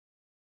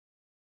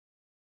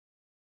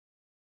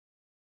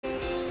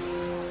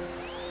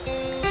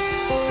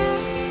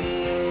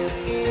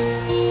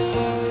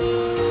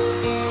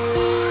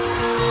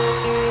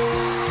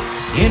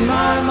In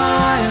my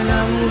mind,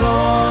 I'm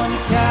going to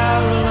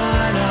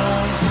Carolina.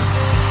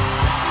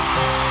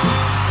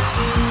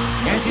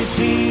 Can't you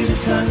see the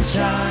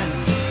sunshine?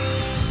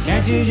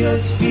 Can't you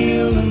just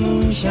feel the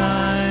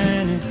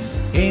moonshine?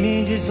 Ain't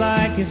it just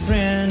like a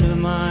friend of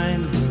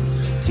mine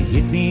to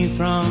hit me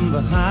from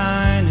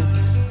behind?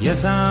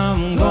 Yes,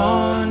 I'm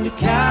going to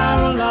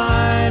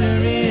Carolina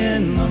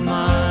in my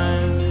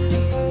mind.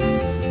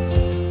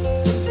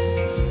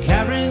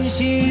 Karen,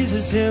 she's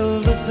a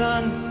silver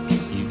sun.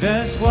 You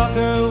best walk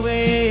her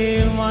away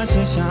and watch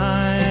her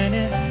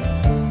shine.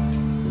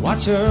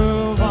 Watch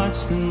her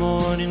watch the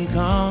morning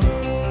come.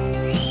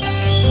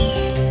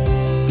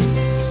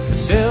 A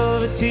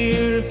silver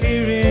tear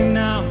appearing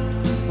now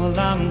while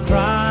I'm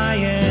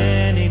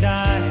crying, he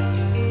died.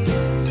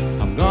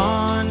 I'm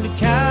gone to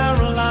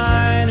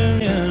Carolina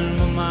in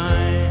my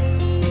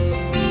mind.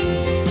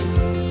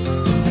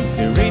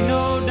 There ain't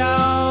no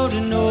doubt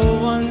in no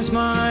one's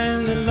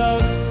mind that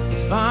love's the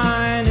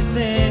finest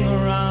thing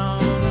around.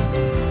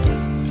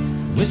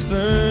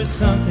 Whisper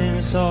something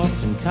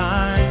soft and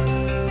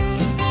kind.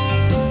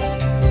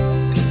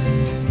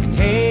 And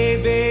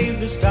hey babe,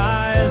 the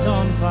sky's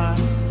on fire.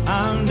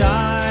 I'm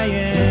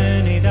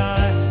dying, he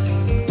died.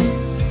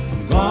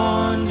 I'm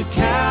gone to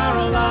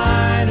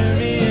Carolina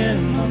in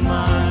my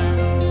mind.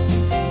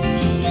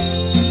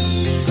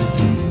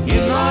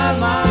 In my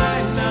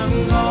mind, I'm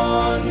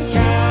going to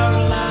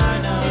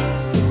Carolina.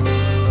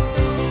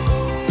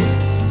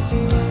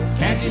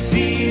 Can't you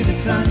see the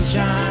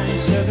sunshine,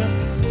 sugar?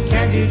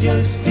 Can't you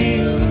just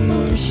feel the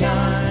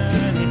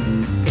moonshine?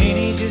 Ain't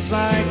he just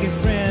like a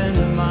friend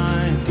of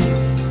mine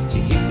to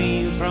hit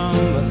me from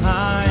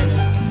behind?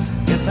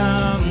 Yes,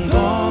 I'm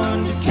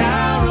going to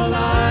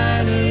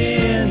Carolina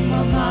in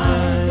my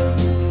mind.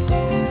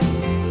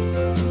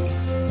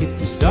 It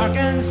was dark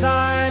and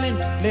silent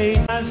late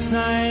last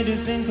night. I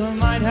think I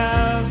might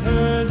have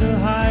heard the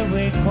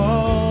highway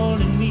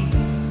calling me.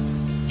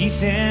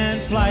 Geese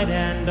in flight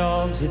and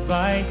dogs that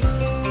bite,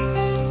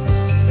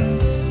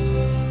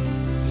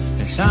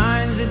 and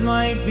signs that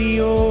might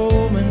be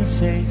omens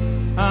say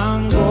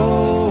I'm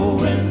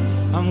going,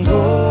 I'm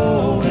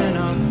going,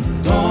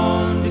 I'm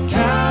gone to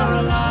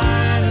Carolina.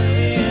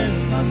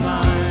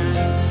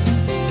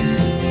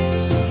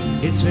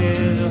 It's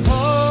with a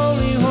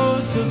holy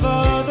host of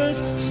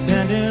others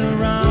standing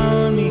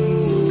around me,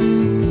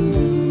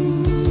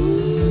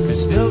 but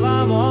still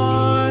I'm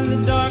on the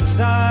dark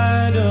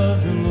side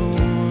of the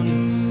moon.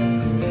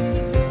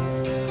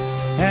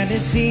 And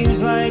it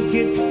seems like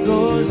it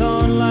goes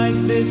on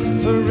like this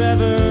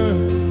forever.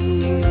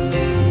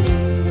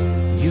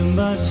 You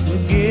must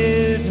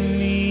forgive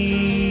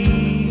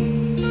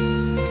me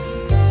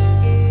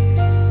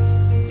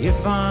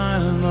if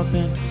I'm up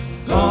and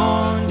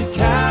gone to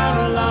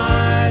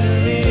Carolina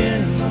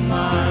in my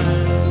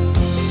mind.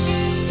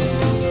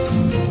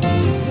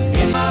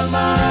 In my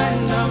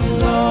mind, I'm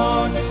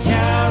going to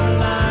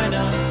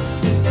Carolina.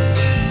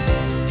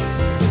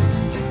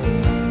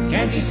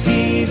 Can't you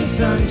see the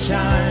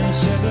sunshine,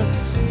 sugar?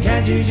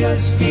 Can't you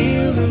just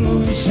feel the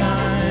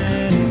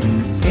moonshine?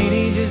 Ain't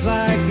he just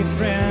like a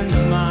friend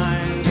of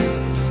mine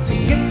to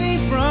hit me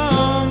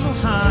from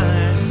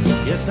behind?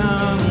 Yes,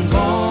 I'm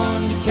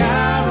going to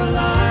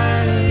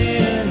Carolina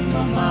in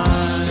my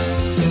mind.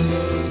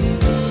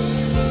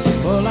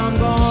 Well, I'm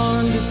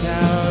going to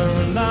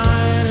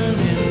Carolina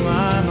in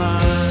my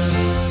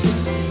mind,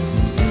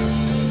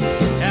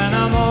 and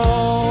I'm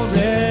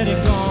already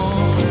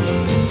gone.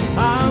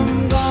 I'm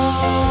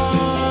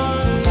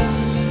gone.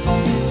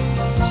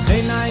 Say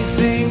nice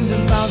things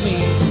about me,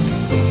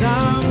 'cause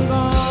I'm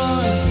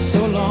gone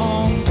so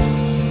long.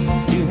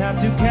 You have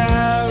to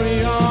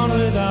carry on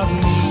without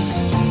me.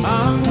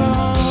 I'm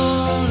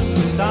gone,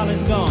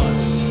 solid gone.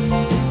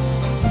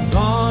 I'm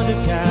gone to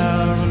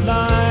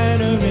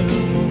Carolina in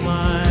my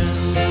mind.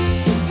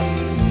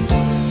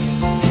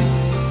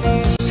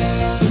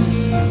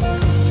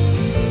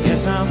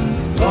 Yes, I'm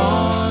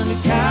gone to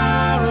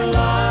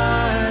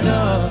Carolina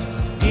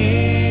in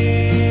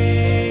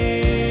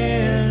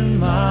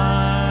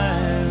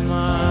my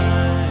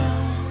mind.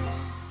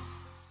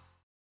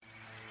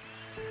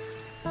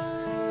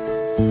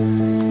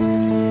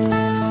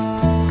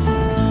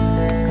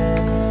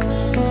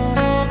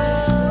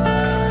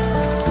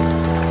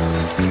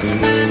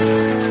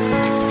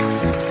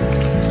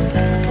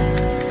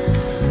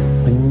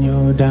 When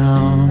you're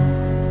down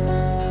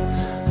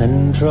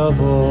and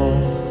trouble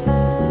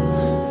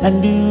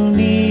and you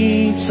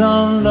need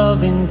some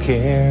loving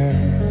care,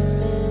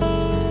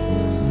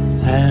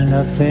 and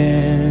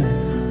nothing,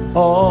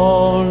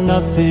 all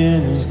nothing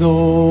is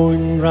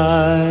going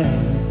right,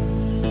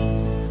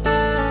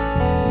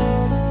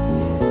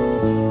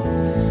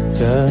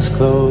 just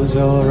close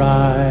your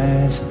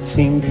eyes and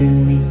think of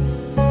me.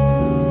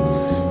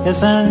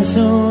 Yes, and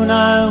soon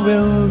I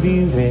will be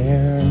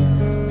there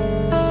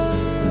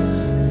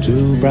to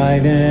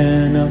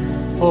brighten up,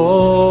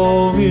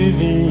 oh,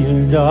 even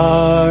your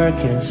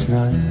darkest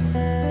night.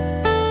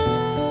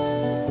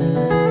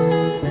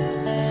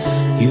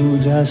 You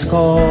just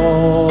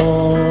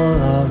call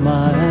out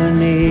my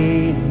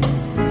name,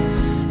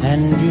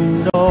 and you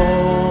know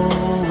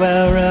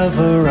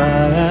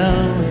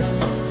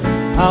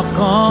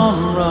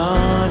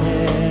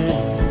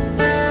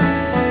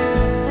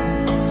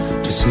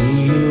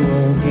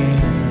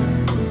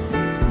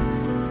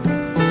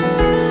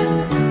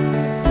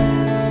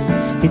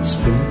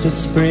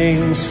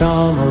spring,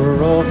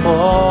 summer, or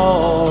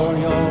fall,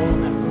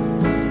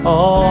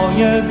 all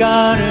you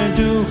gotta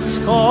do is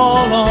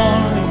call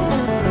on me,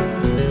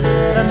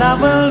 and I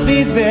will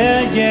be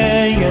there,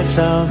 yeah, yes,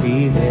 I'll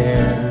be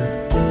there.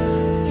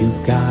 You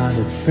got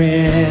a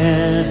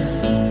friend.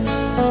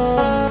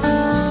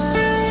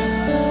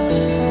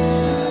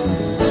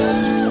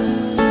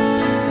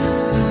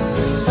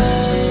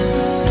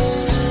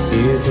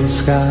 If the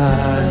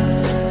sky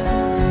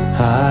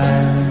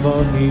high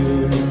above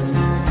you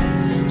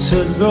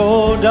should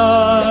grow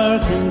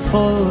dark and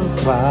full of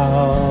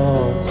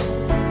clouds,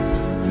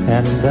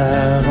 and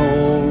that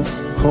old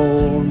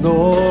cold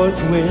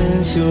north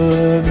wind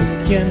should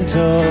begin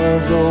to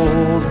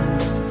blow,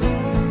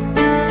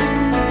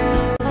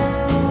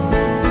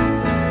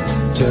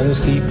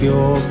 just keep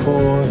your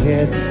poor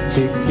head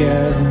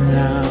together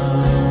now.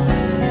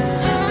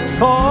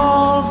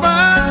 Call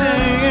my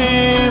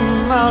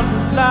name out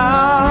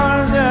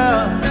loud,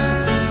 yeah.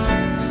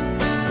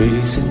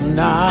 Pretty soon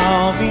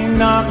I'll be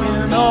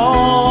knocking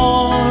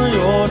on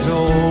your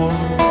door.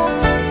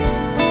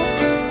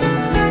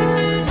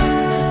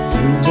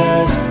 You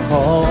just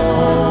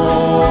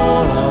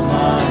call out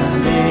my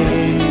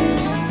name,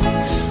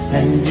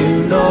 and you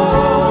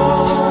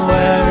know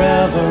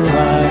wherever I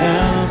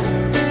am,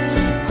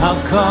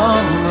 I'll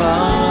come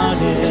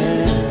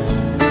running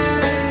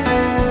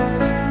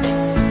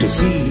to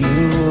see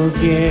you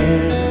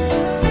again.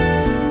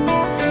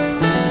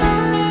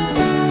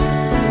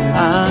 I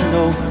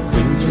know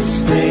winter,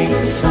 spring,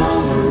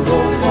 summer,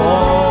 or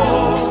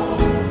fall,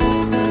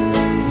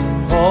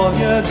 all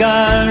you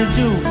gotta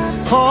do,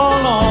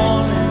 call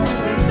on it,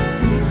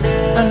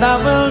 and I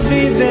will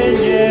be there,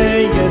 yeah,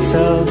 yes,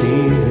 I'll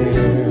be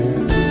there.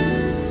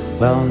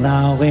 Well,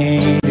 now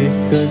ain't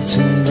it good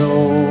to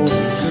know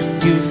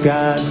you've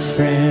got a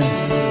friend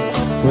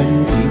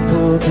when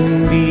people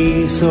can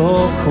be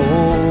so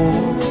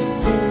cold?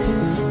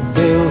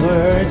 They'll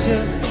hurt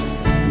you,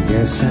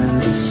 yes,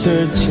 and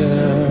desert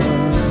you.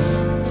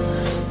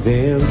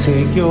 They'll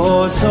take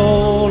your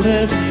soul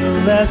if you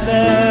let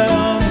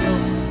them go,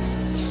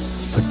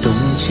 but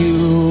don't you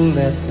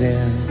let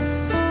them.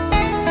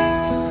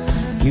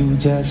 You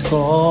just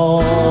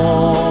call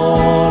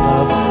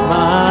up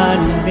my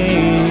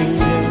name,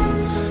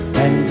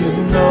 and you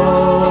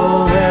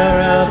know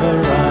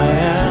wherever I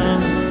am,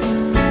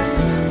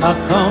 I'll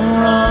come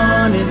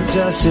running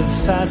just as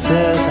fast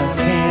as I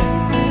can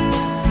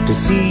to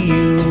see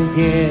you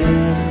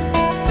again.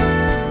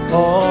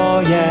 Oh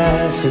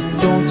yes,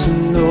 don't you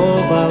know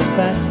about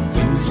that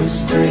winter,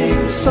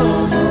 spring,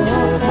 summer,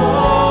 or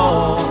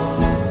fall?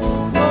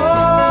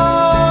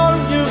 All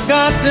you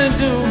got to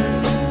do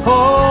is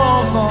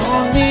call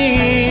on me,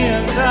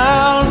 and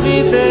I'll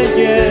be there,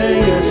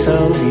 yeah, yes,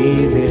 I'll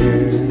be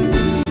there.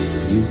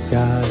 You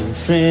got a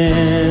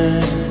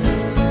friend.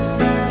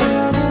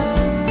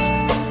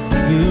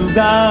 You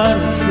got a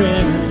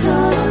friend.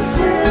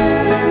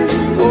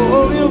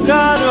 Oh, you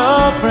got a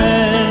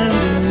friend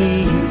in me.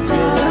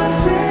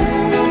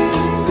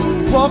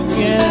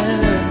 Walking,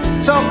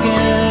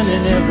 talking,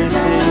 and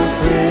everything,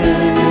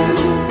 friend.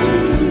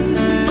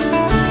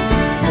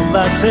 Well, I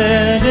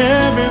said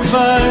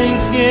everybody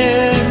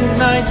get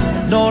night,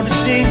 Lord to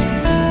see, no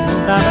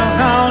matter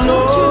how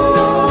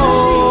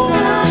low,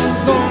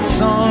 go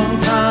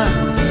sometime,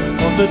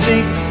 or to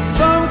take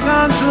some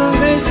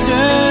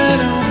consolation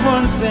in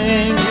one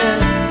thing,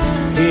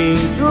 yeah,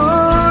 ain't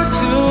good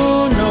to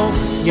know,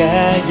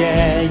 yeah,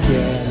 yeah,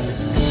 yeah.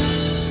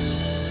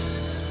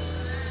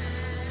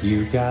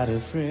 You got a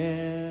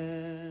friend.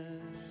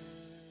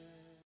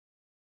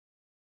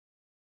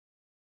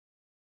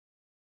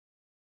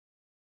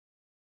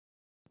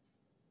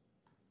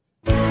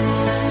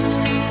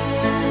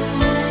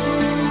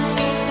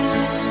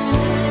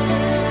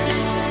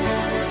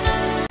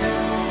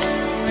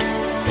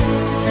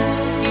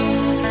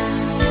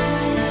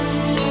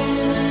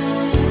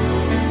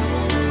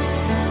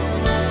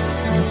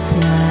 You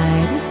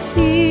cried a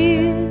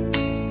tear,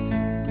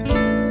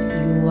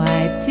 you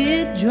wiped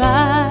it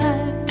dry.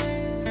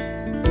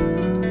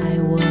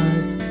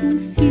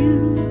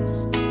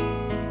 Confused,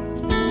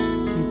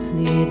 you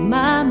cleared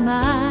my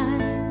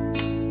mind.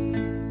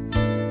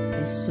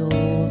 I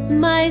sold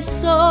my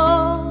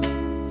soul,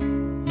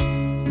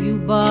 you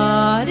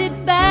bought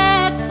it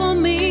back for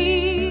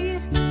me,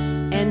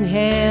 and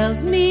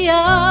held me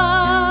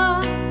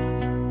up,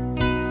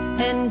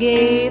 and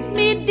gave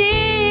me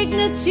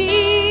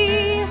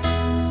dignity.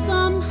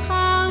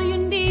 Somehow you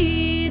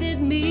needed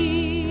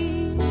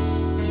me,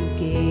 you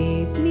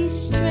gave me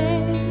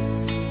strength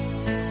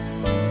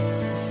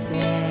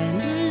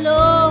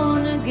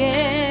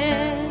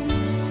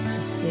to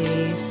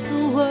face the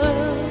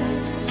world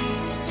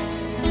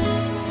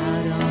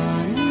out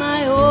on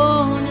my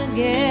own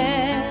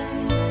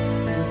again.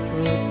 You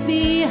put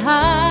me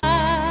high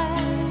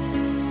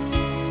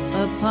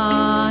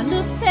upon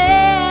a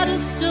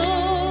pedestal,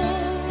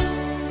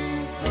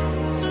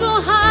 so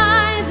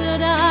high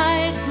that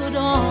I could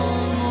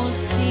almost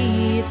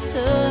see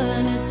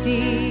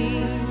eternity.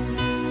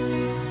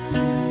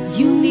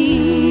 You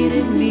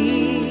needed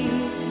me,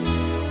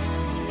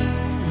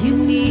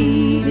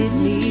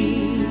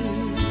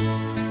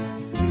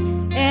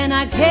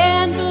 I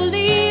can't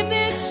believe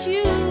it's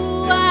you,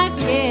 I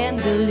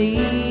can't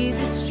believe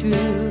it's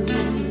true.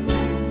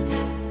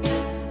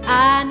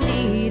 I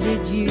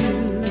needed you,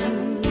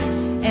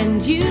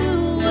 and you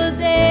were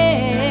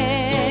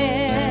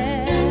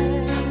there.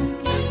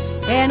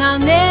 And I'll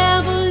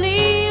never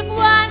leave,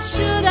 why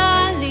should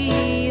I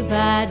leave?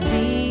 I'd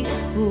be a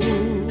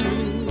fool,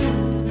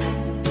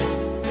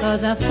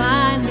 'cause I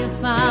finally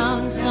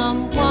found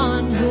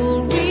someone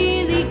who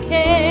really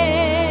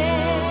cares.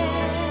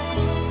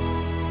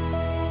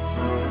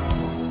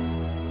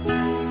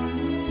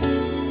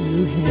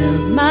 You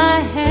held my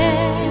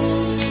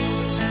hand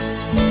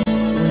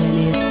when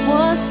it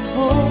was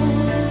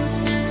cold,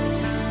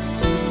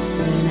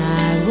 when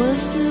I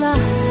was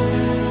lost.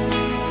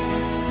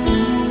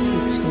 You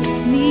took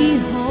me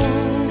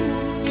home,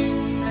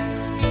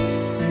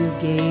 you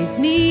gave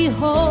me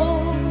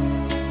hope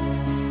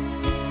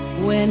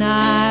when I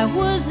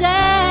was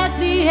at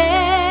the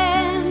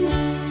end,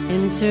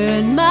 and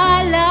turned my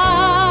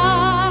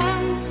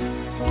lies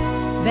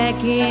back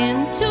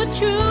into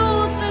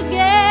truth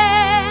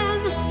again.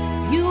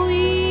 You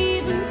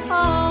even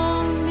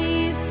called me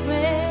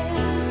friend,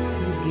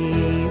 you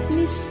gave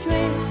me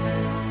strength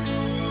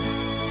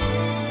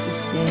to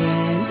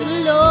stand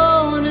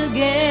alone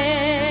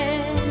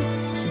again,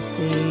 to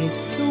face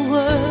the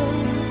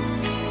world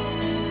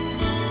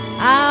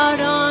out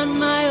on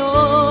my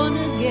own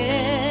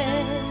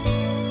again.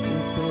 You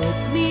put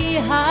me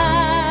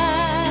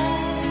high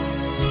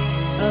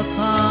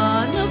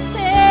upon a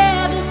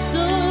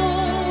pedestal,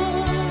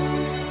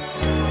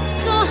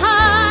 so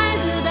high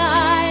that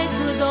I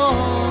could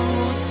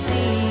almost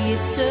see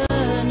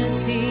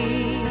eternity.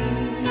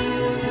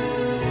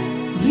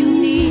 You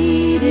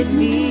needed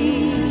me,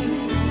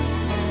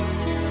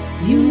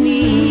 you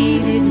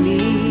needed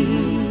me,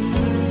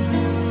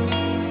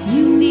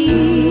 you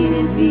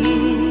needed me,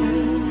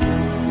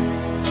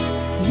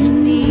 you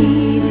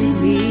needed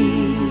me.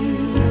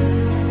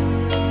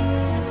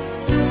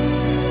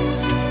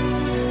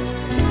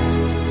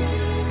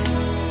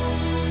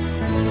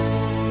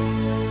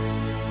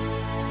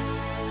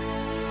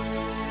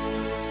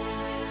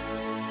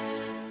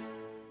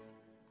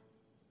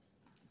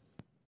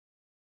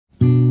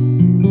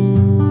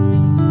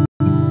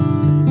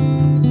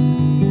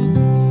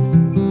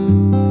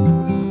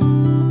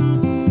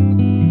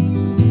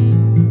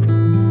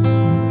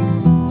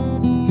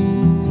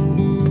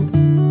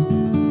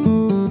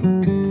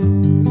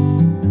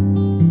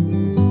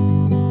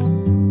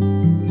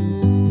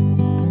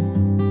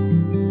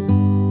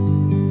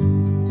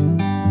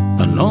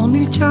 An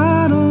only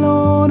child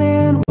alone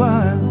and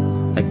wild,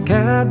 a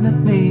cabinet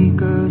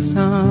maker's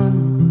son.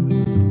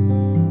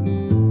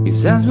 His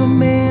hands were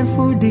meant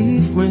for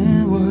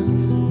different work,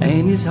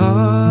 and his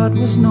heart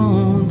was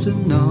known to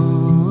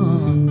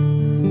none.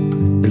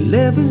 He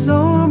left his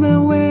home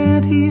and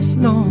went his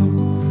lone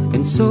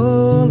and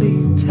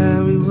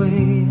solitary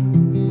way,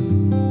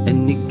 and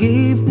he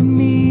gave to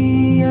me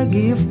a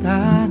gift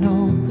I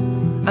know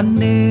I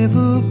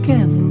never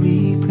can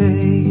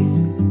repay.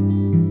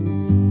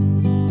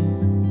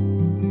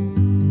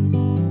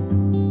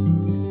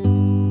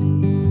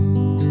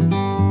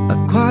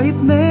 Quiet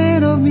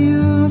man of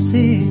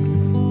music,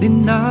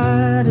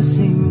 denied a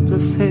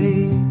simpler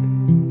fate.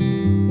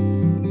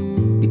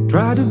 He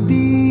tried to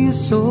be a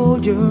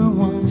soldier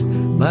once,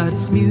 but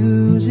his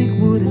music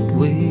wouldn't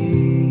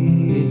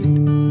wait.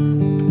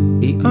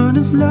 He earned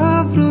his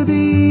love through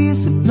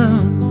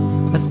discipline,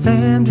 a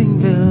thundering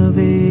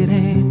velvet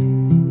hand.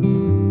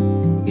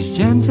 His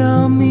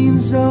gentle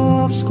means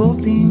of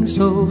sculpting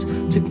souls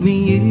took me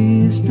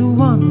years to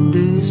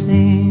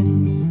understand.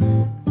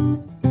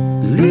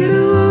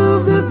 Little of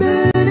the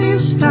band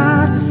is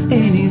tired,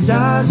 and his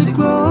eyes are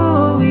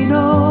growing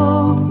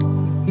old,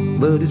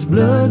 but his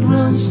blood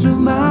runs through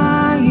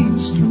my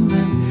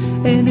instrument,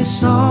 and his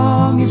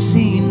song is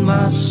in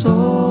my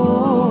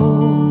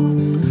soul.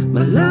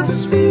 My life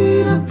has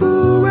been a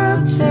poor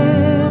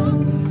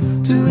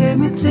attempt to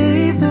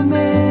imitate the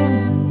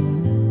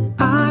man.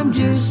 I'm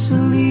just a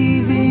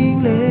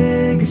living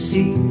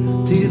legacy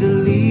to the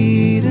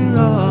leader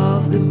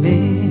of the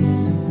band.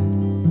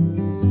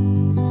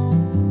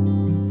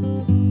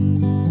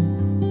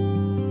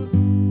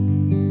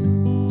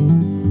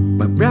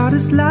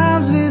 Brothers'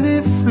 lives were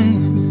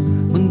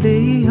different when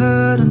they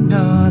heard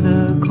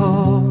another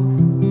call.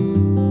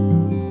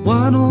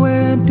 One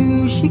went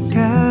to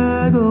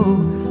Chicago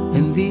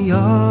and the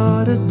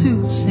other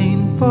to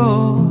St.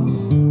 Paul.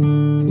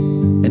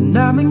 And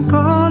I'm in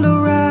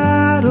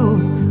Colorado,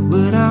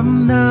 but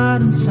I'm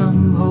not in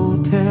some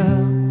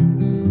hotel,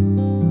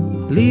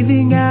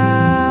 living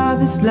out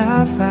this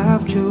life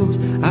I've chose,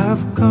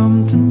 I've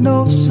come to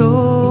know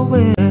so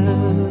well.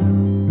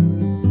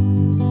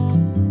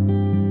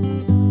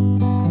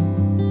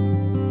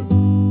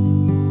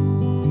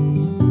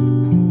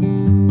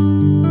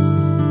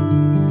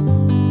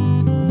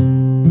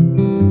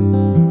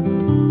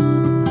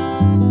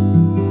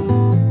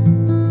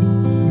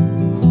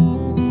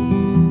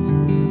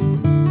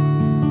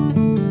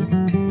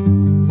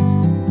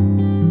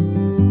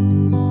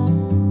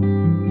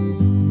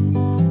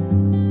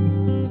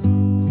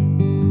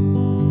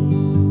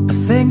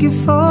 thank you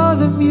for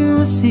the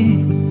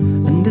music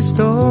and the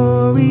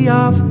story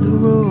of the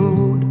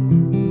road.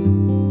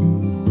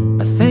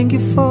 I thank you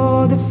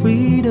for the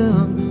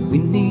freedom we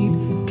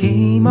need,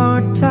 came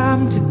our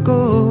time to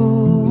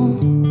go.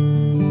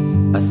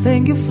 I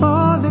thank you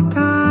for the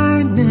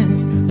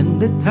kindness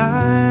and the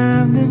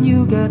time that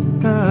you got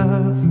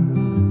tough.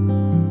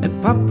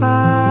 And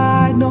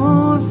Papa, I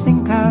don't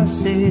think I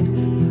said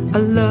I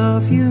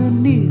love you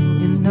near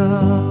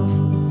enough.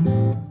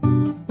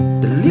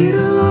 The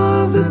leader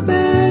of the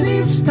band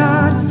is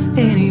tired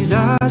and his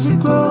eyes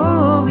are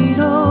growing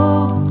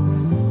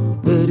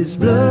old, but his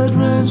blood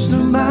runs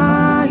through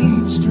my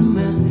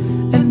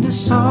instrument and the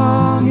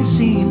song is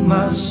in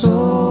my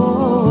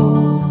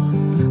soul.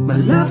 My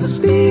love has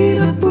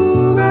been a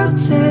poor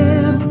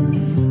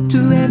attempt to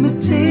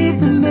imitate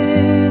the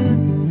man.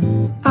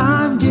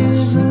 I'm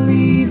just a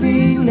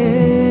living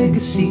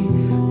legacy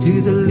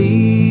to the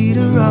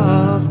leader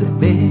of the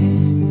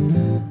band.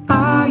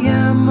 I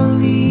am a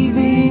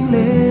living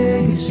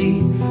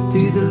legacy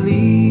to the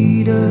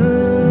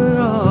leader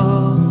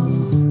of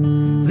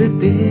the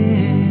band.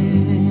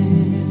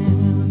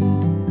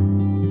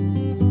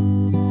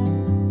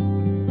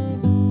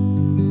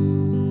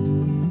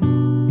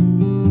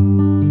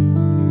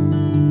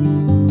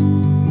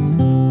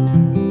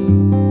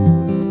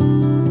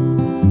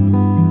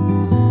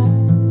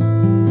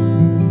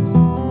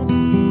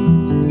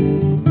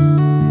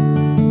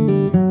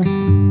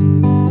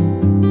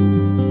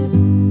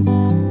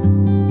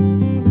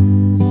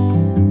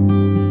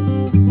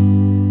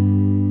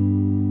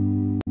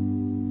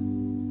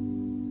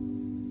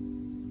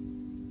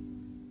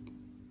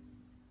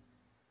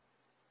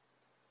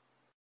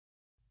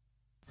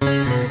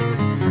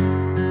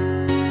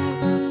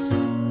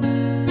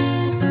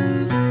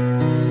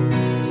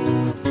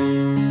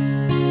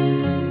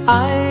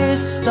 I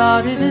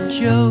started a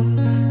joke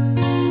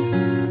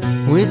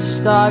which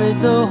started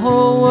the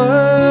whole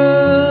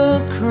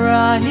world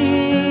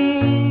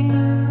crying,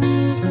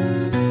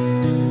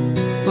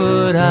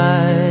 but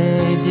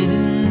I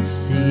didn't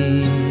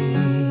see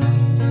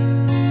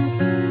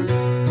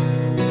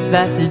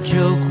that the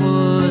joke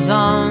was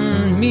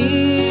on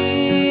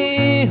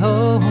me.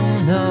 Oh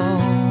no,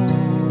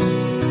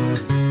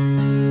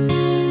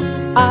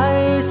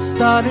 I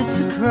started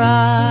to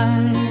cry,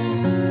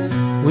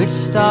 which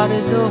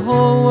started the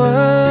whole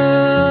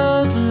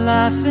world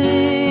laughing.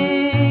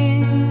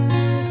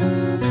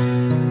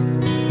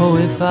 Oh,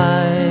 if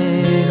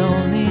I'd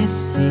only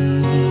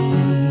seen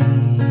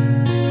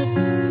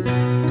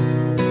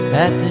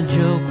that the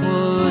joke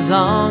was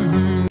on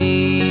me.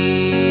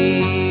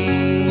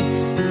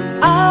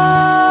 I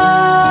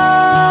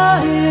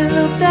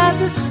looked at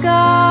the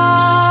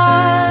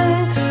sky,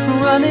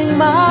 running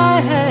my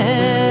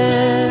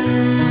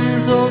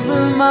hands over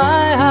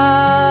my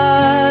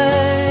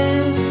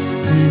eyes,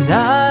 and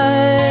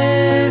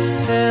I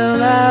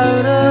fell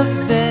out of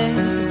bed,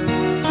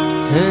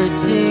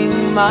 hurting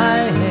my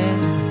head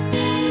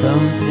from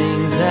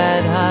things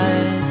that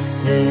I'd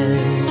said,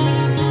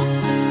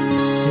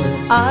 till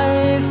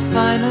I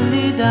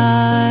finally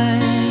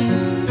died,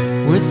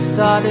 which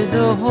started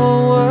the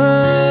whole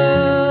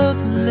world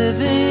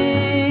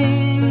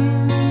living.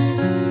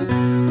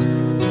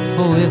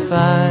 Oh, if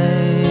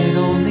I'd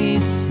only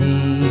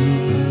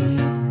seen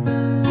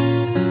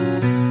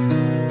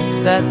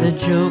that the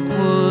joke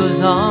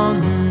was on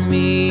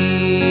me.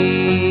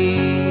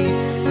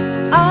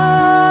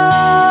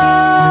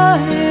 I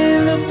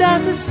looked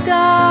at the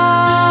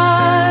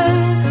sky,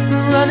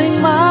 running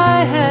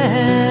my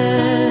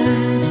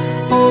hands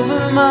over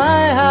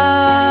my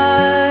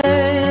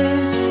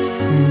eyes,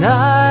 and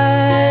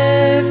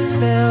I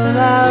fell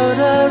out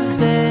of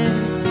bed,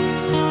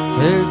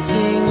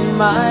 hurting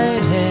my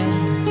head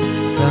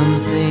from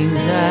things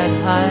that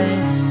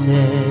I'd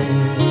said,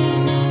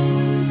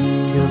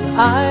 till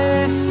I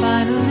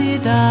finally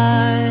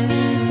died,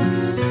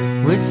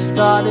 which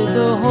started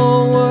the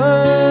whole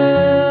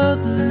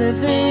world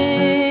living.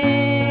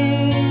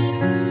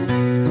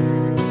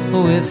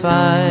 Oh, if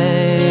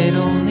I'd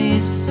only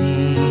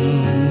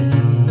seen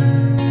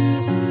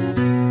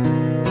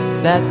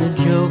that the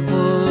joke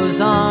was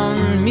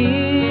on me.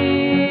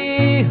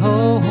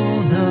 Oh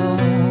no,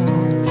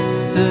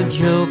 the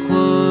joke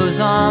was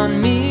on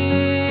me.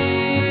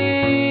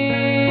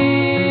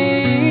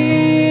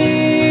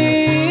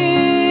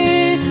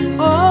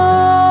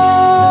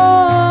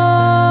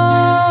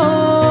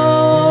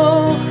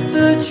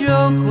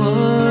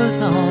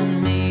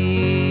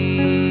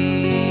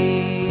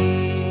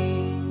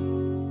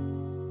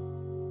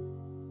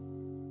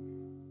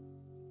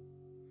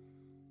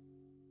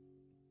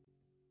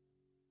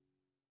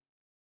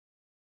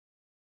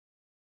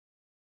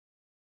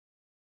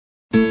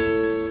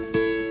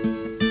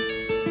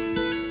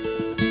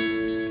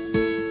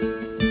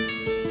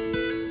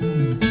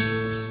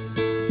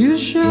 You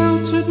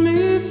sheltered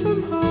me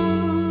from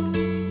harm,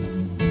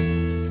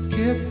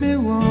 kept me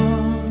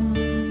warm,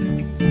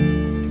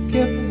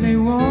 kept me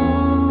warm.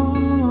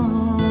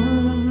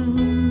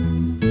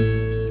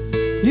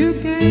 You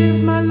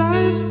gave my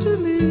life to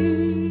me,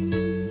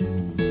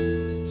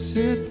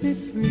 set me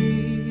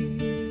free.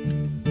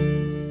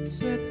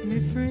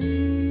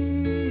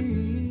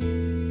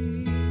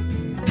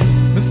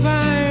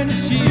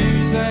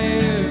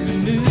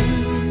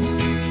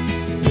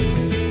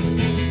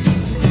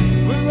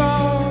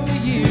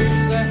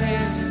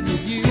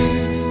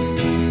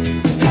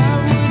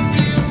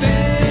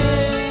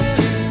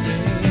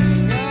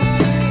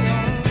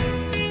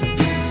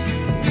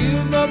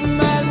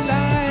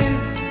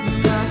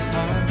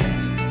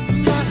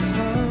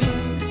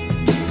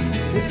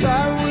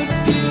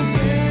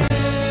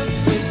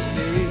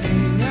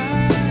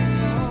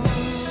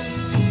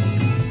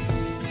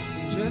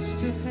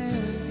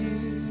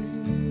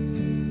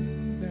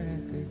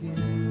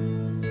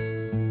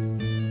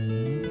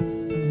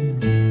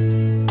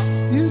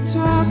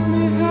 taught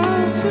me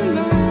how to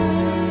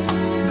love.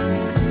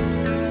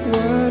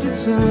 What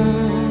it's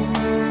all,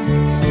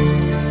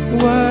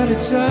 what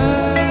it's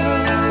all.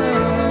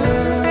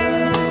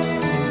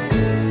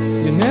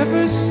 You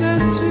never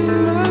said too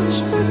much,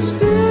 but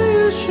still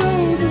you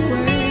showed the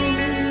way.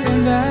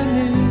 And I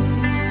knew,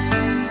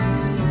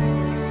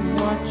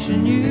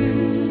 watching you,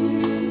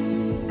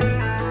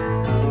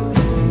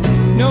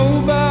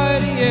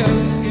 nobody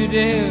else could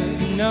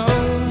ever know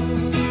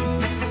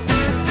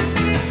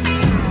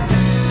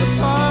the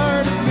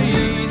part of me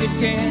that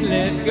can't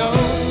let go.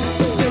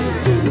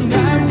 And I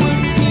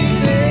would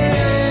give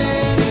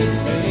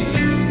anything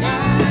I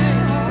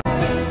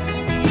own,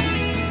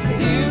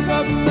 give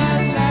up my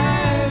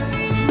life,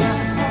 my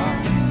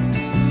heart,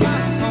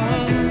 my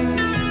home.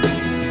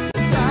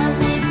 'Cause I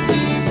would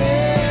give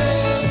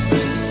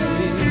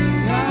everything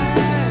I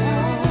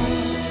own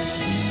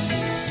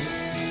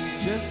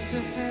just to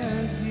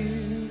have you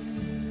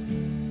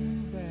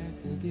back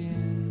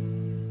again.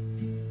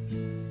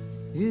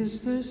 Is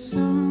there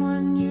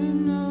someone you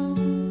know,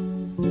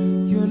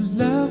 you're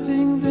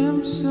loving them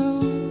so,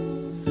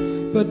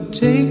 but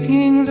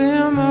taking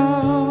them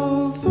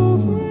all for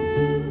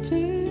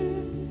granted?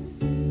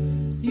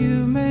 You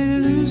may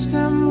lose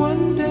them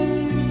one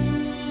day,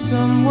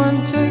 someone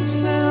takes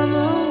them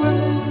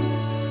away,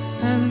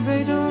 and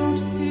they don't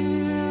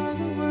hear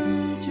the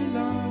words you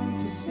long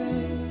to say.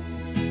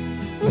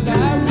 Well,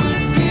 I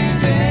would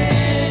give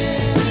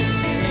anything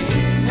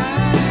I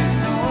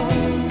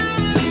own,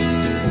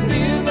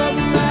 give up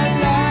my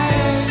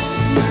life,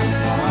 my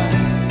heart,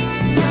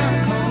 my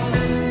home.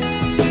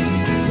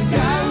 'Cause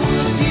I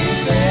would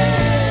give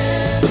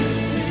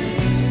everything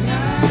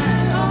I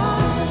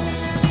own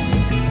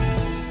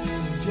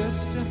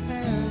just to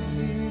have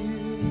you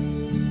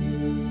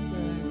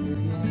back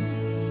again,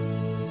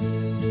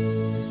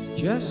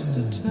 just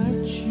to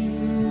touch you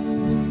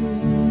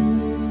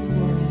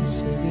once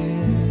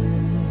again.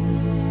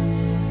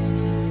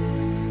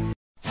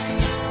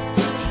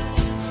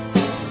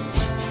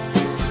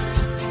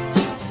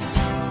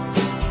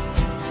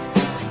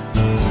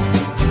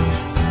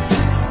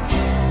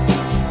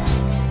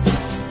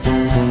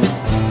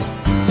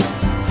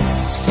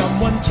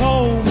 Someone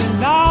told me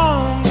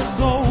long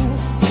ago,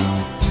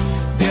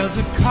 there's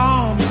a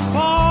calm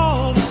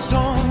before the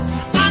storm.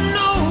 I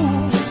know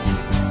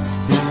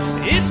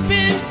it's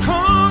been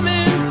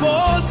coming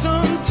for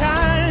some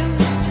time.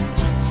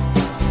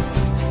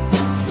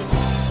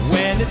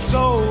 When it's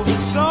over,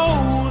 so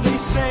they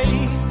say,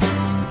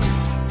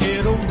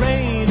 it'll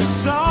rain a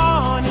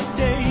sunny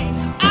day.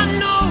 I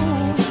know,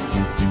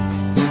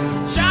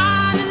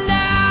 shining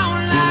down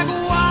like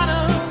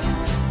water.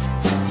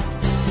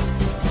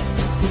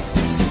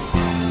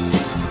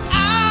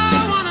 I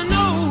wanna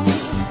know,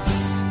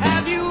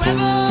 have you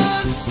ever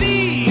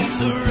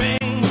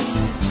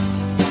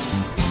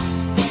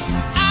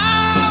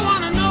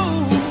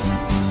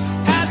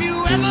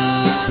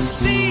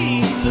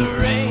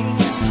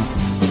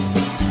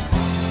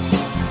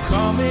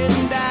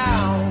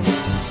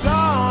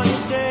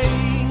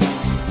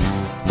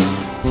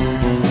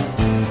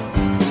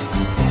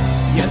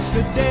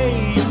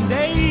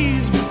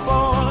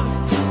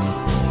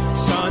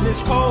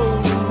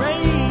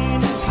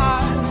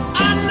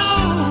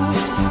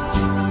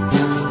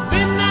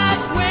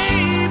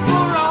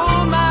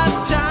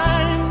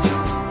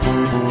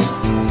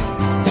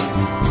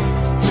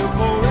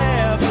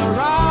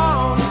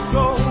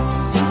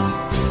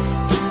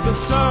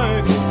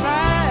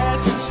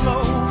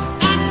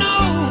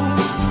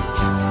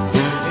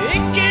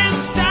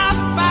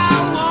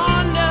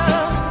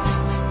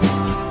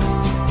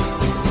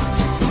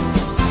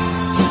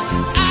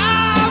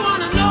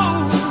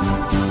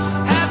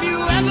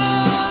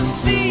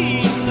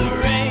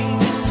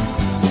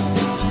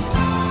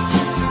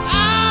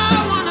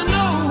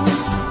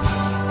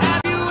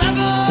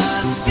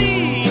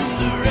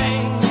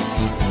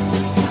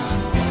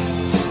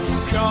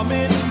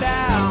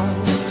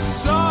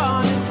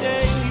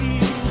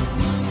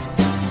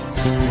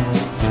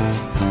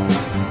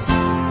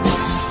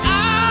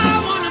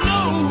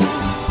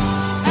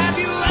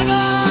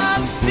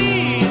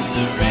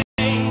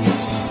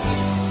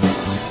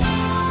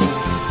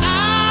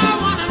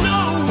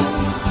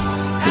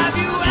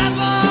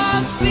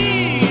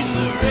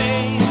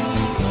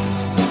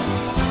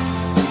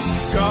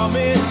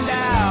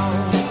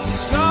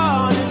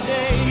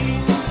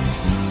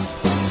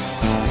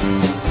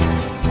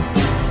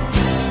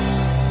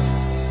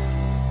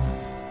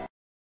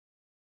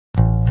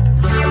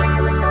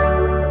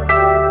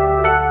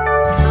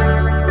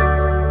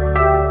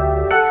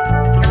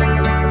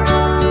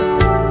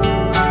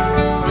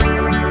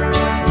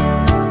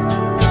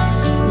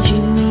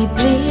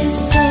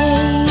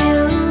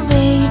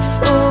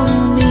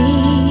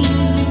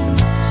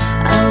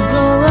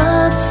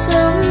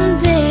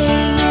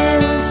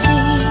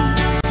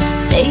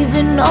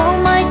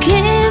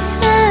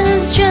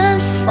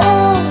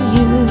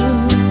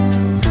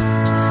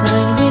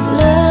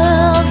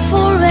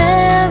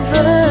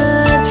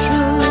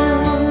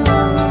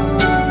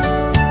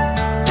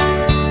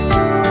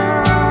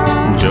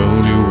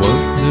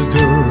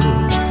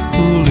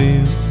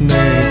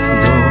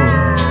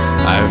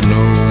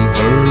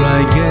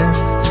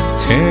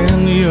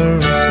 10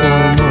 years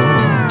or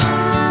more,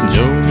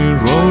 Joni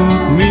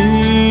wrote me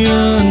a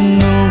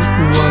note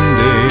one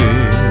day,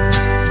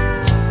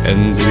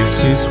 and this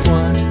is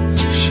what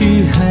she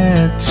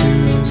had to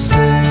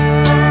say.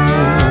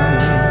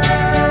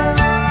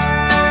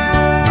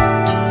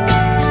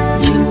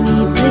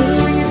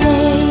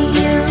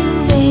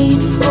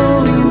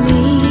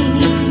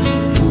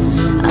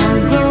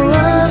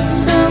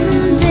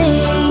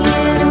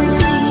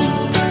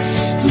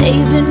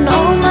 Saving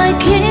all my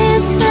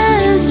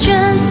kisses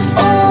just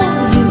for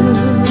you,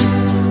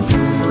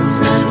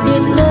 signed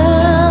with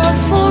love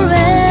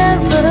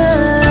forever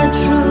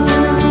true.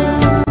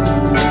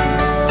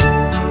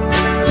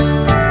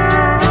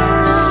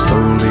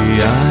 Slowly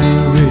I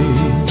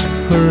read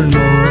her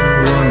note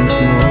once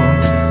more,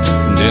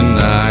 then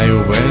I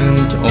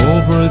went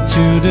over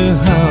to the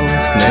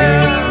house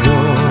next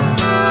door.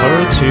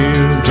 Her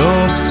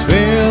teardrops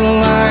fell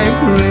like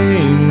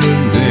rain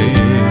today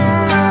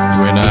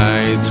when I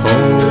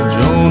told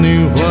Joni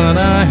what I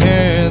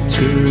had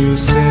to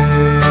say.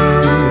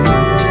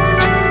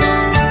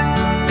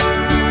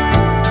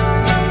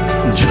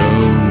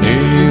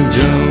 Joni,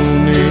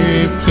 Joni,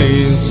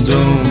 please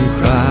don't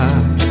cry.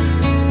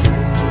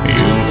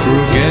 You'll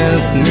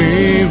forget me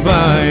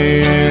by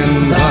and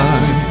by.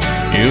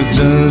 You're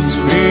just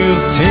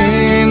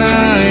 15, I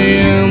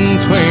am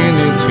 22.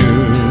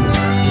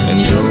 And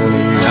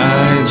Joni,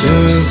 I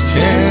just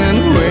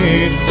can't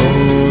wait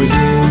for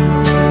you.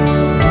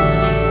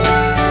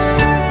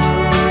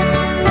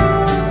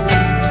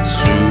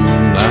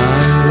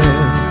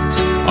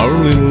 Our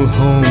little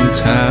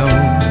hometown,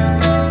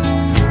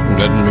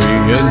 got me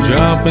a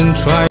job and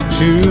tried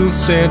to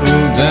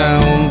settle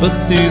down, but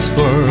these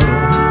words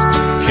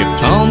kept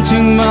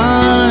haunting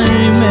my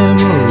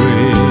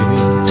memory.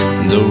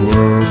 The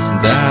words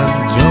that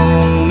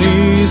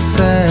Joni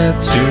said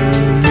to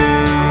me.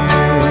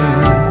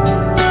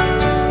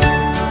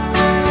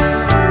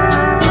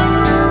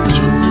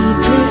 Joni,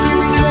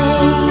 please say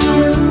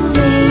you'll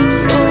wait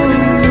for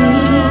me.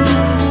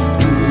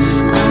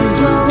 I'll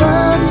grow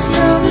up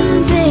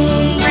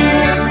someday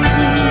and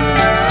see,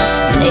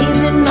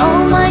 saving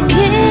all my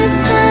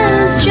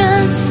kisses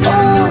just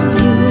for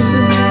you,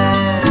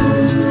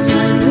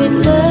 signed with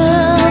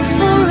love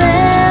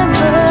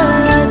forever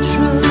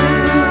true.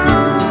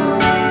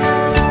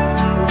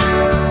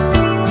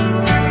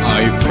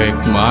 I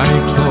packed my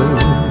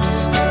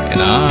clothes and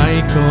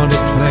I got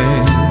a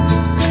plan.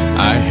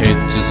 I had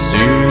to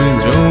see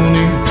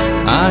Joni,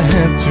 I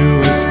had to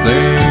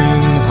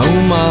explain how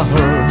my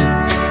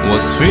heart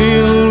was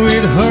filled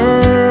with her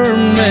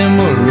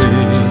memory,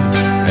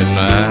 and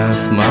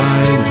asked my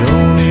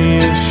Joni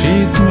if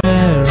she'd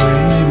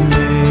marry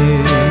me.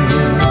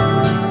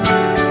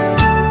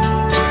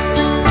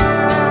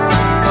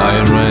 I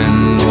ran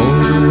all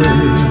the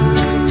way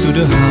to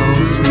the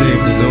house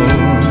next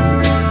door,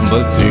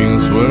 but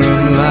things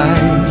weren't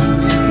like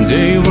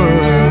they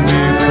were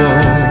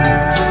before.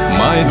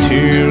 My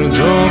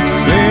teardrops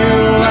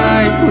fell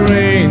like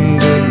rain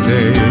that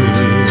day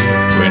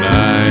when I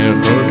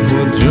heard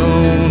what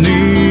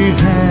Joni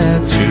had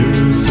to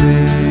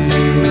say.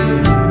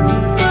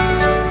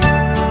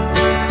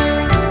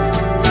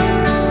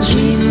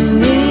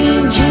 Jimmy,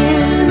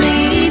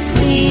 Jimmy,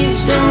 please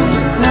don't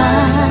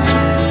cry.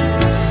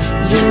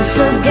 You'll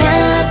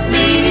forget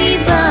me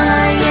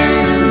by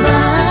and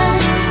by.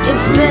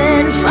 It's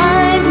been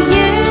 5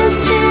 years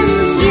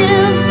since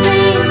you've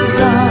been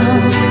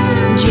gone.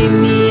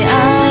 Jimmy,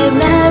 I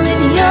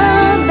married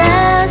your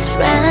best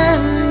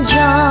friend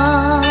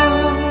John.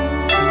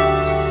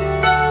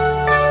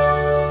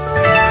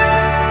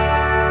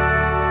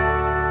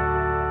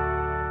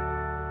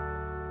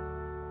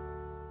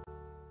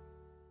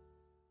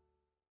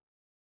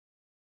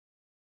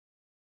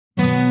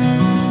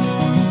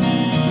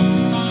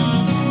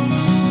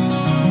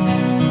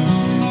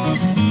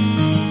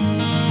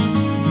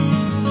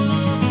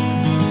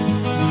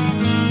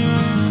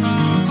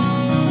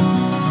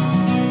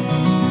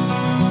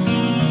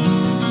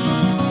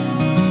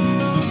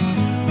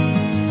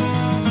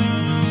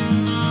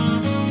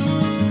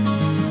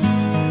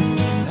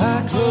 I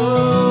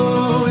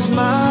close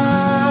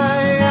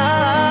my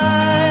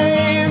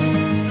eyes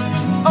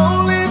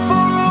only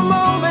for a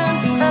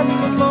moment, and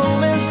the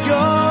moment's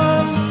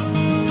gone.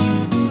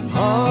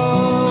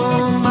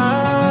 All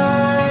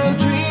my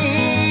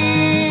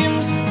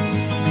dreams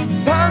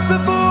pass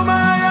before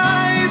my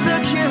eyes, a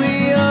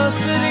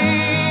curiosity,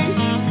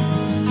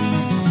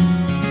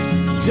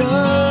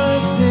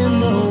 dust in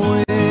the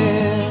wind.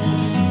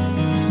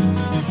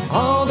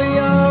 All they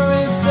are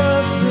is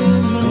dust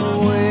in the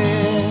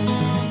wind.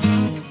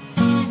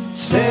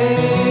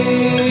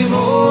 Same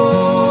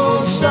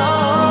old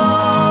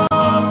song,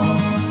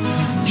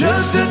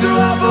 just a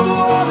drop of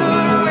water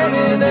in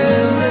an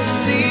endless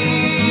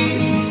sea.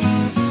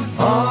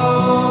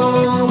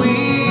 All we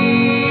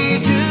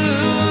do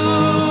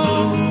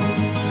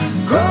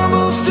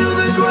crumbles to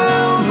the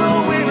ground,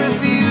 though we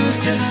refuse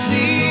to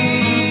see.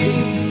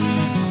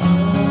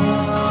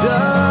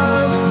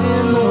 Dust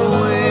in the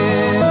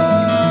wind.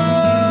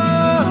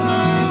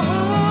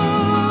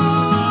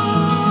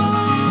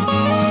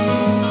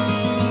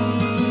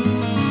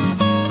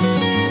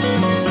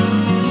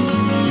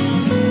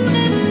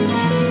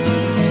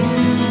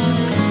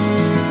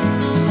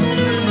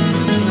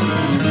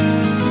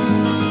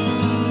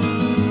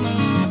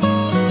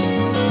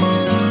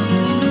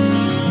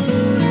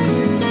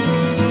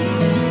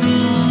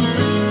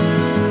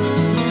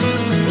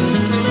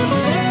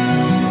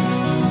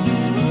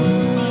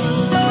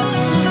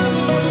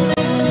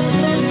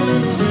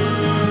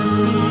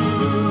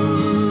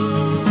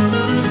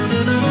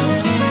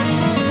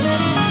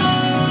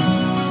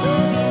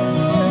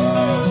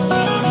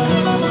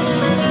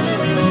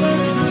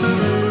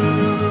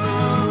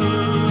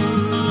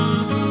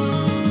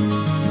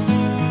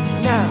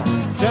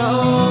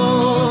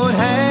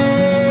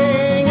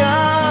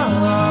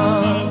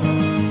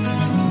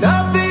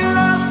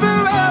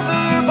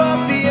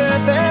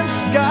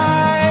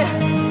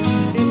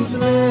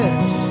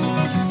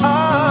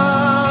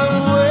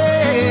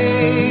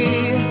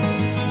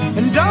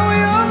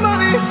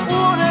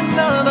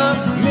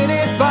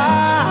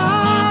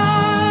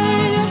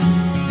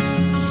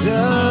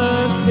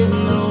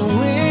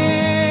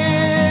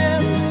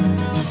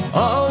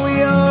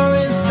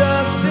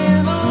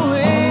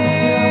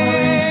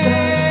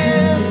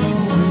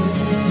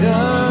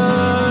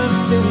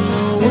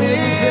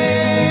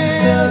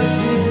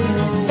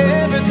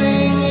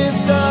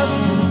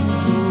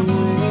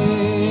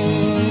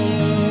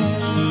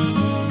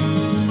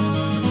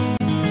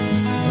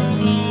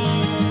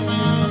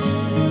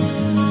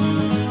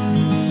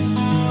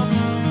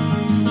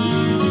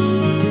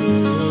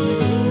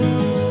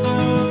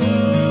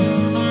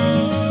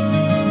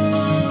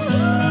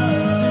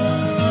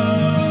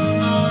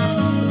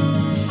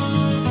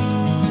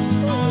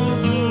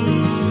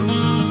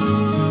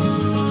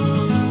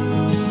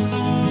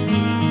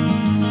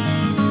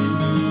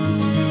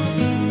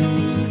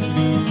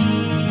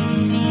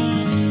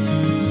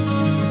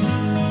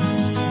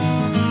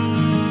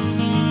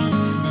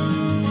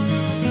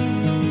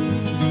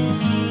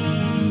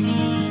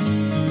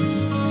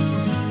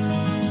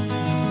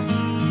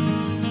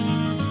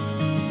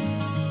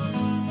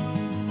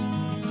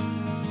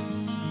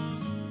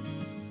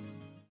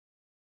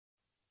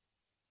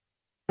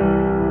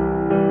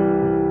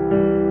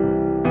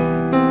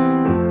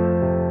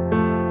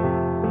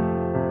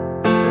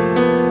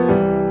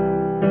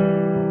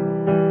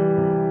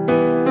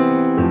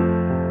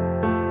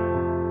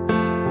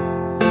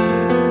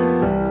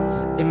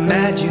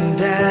 Imagine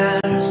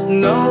there's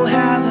no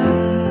heaven.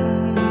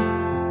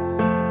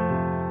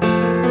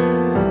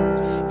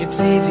 It's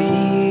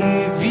easy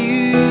if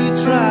you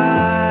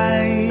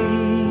try.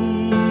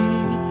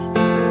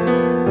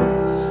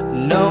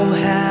 No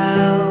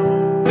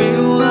hell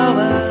below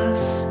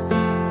us,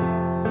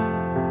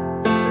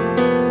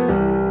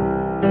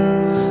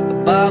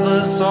 above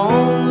us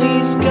only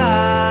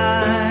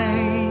sky.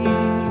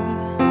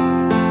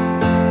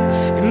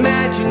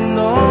 Imagine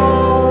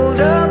all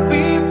the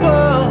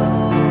people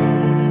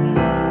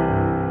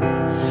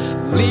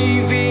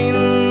living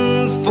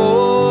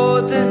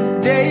for the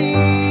day.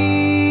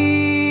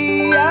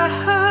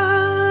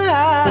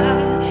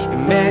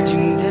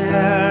 Imagine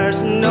there's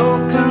no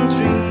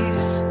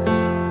countries.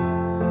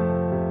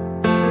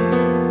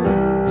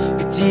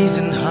 It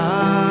isn't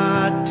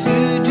hard to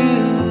do.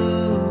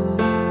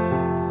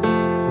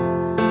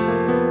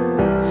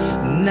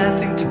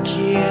 Nothing to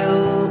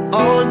kill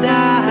or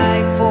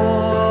die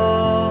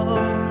for,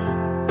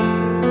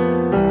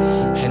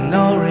 and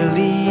no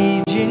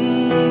religion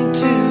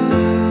too.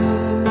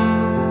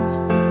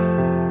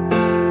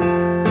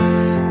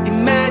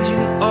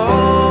 Imagine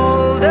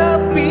all the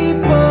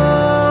people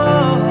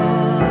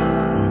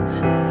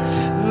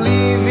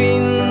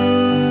living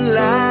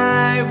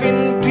life in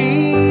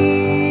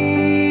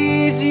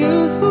peace.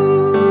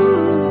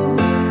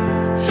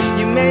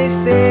 You may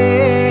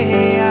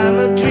say I'm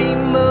a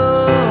dreamer,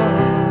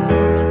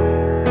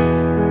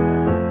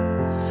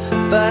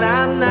 but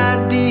I'm not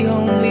the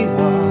only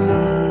one.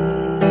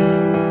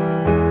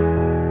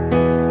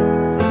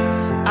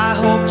 I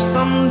hope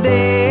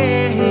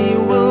someday you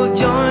will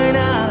join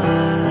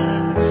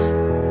us,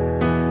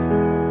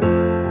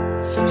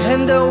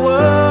 and the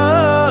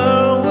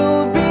world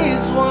will be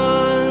as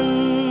one.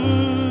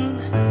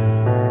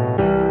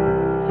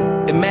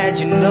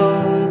 Imagine no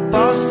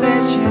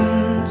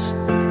possessions.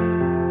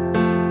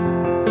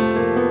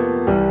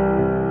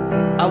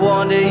 I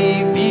wonder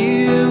if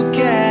you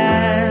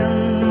can.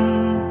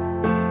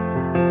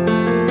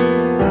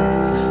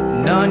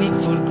 No need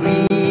for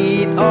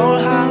greed or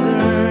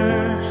hunger.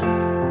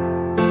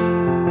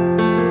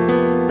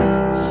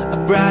 A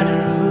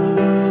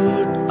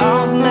brotherhood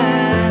of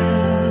man.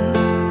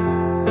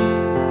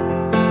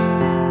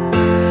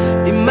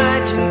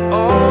 Imagine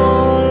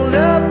all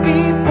the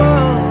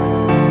people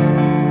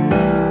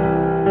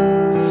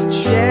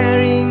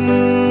sharing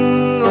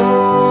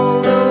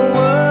all the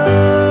world.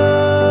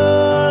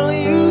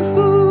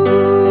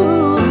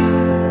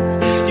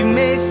 You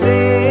may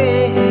say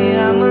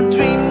I'm a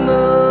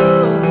dreamer,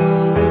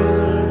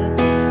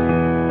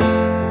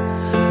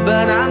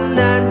 but I'm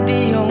not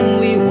the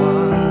only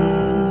one.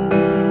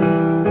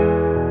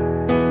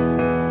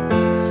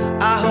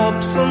 I hope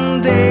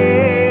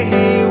someday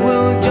you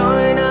will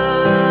join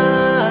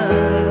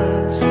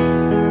us,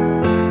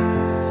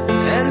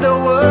 and the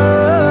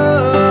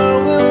world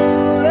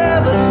will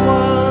live as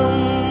one.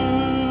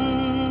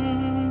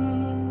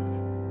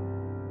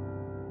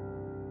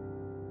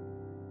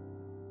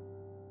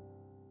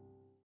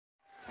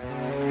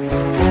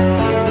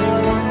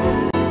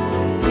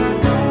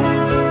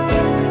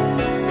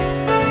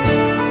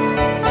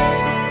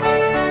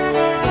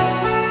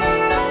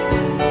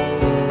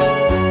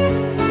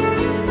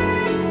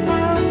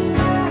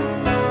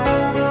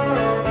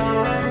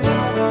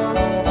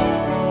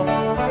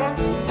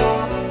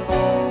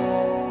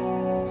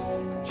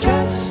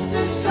 Just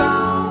a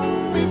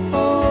song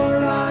before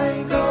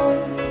I go,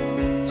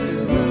 to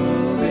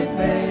whom it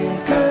may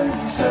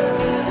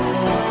concern.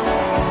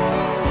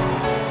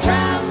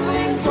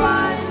 Traveling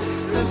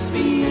twice the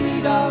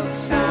speed of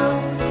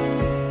sound,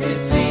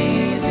 it's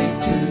easy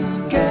to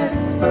get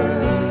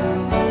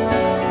burned.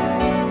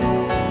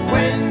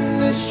 When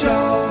the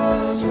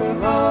shows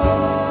were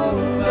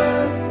over,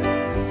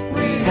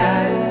 we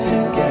had to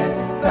get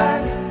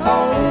back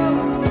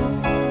home.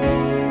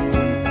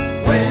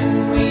 When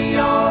we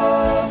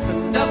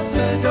opened up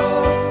the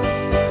door,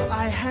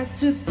 I had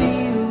to be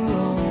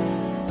alone.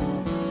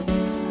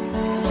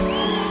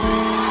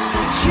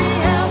 She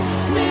helps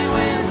me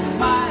with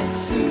my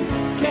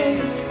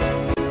suitcase.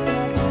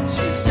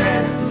 She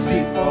stands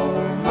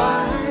before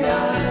my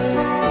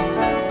eyes,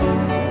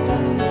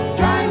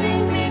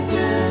 driving me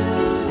to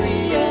the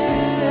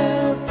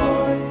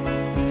airport,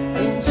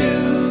 into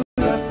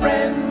the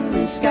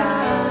friendly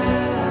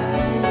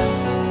skies.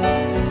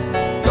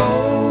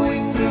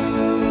 Going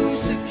through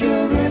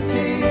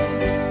security,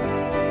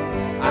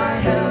 I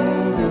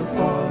held her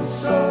for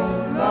so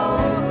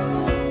long.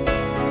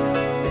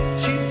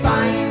 She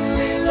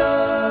finally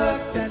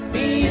looked at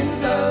me in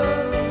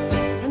love,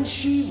 and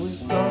she was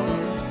gone.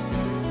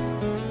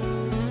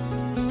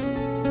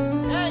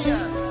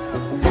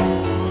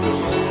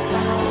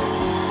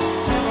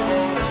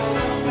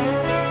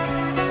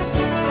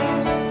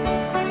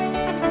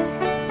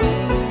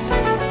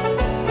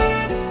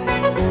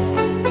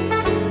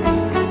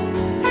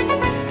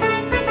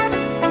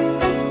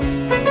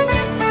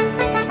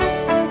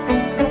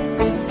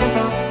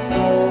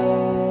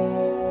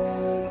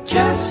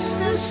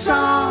 Just a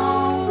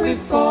song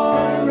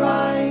before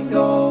I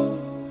go,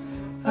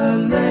 a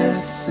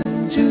lesson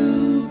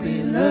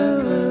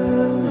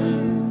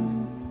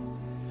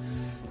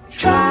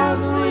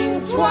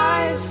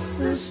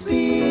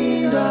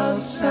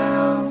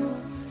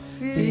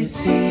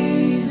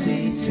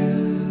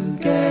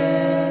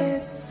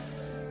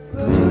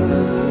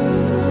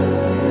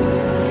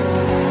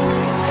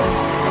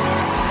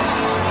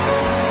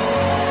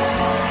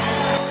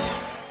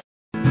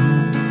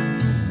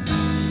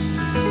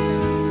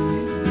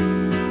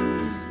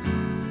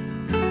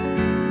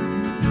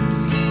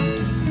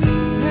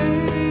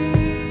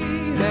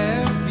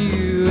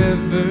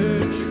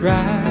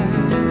try,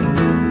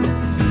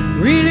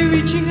 really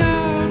reaching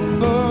out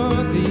for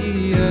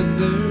the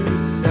other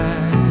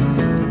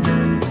side.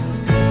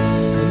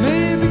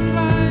 Maybe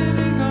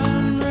climbing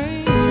on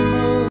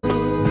rainbows,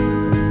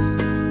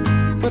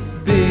 but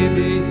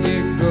baby,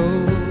 here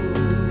goes.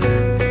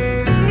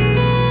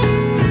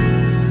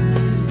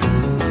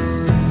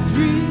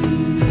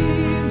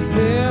 Dreams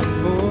there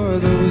for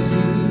those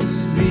who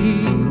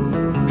sleep,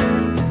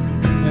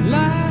 and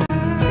life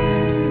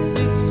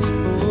it's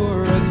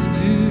for us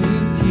to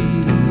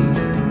keep.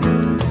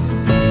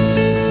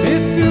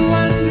 If you're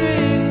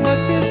wondering what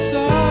this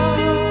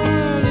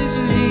all is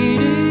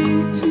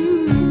leading to,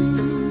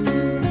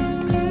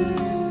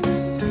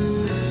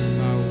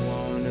 I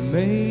wanna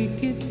make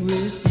it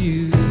with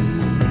you.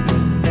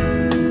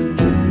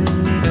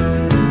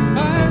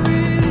 I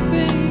really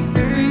think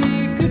that we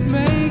could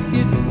make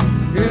it,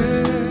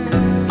 girl.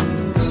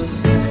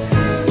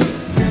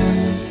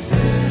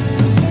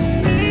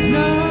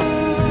 No,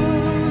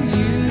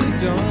 you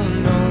don't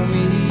know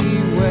me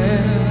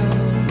well.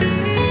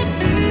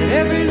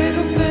 Every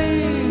little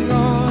thing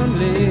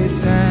only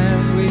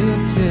time will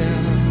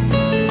tell.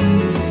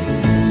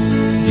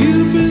 You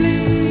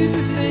believe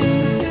the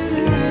things that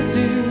I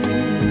do,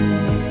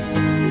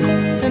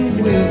 and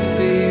we'll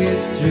see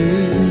it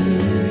through.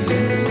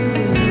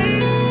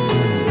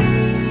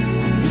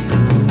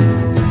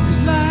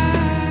 'Cause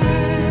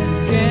life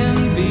can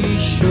be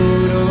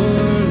short or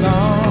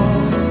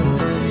long,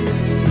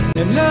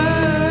 and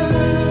love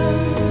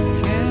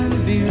can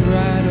be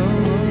right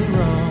or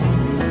wrong.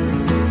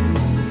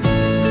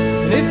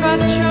 And if I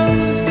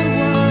chose the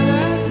one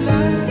I'd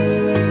love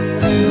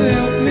to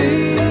help me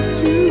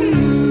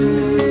through,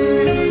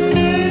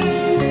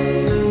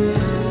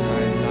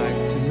 I'd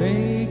like to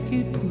make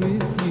it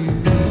with you.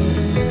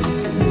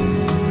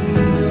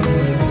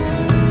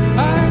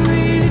 I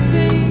really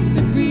think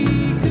that we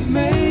could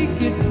make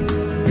it,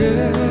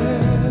 girl.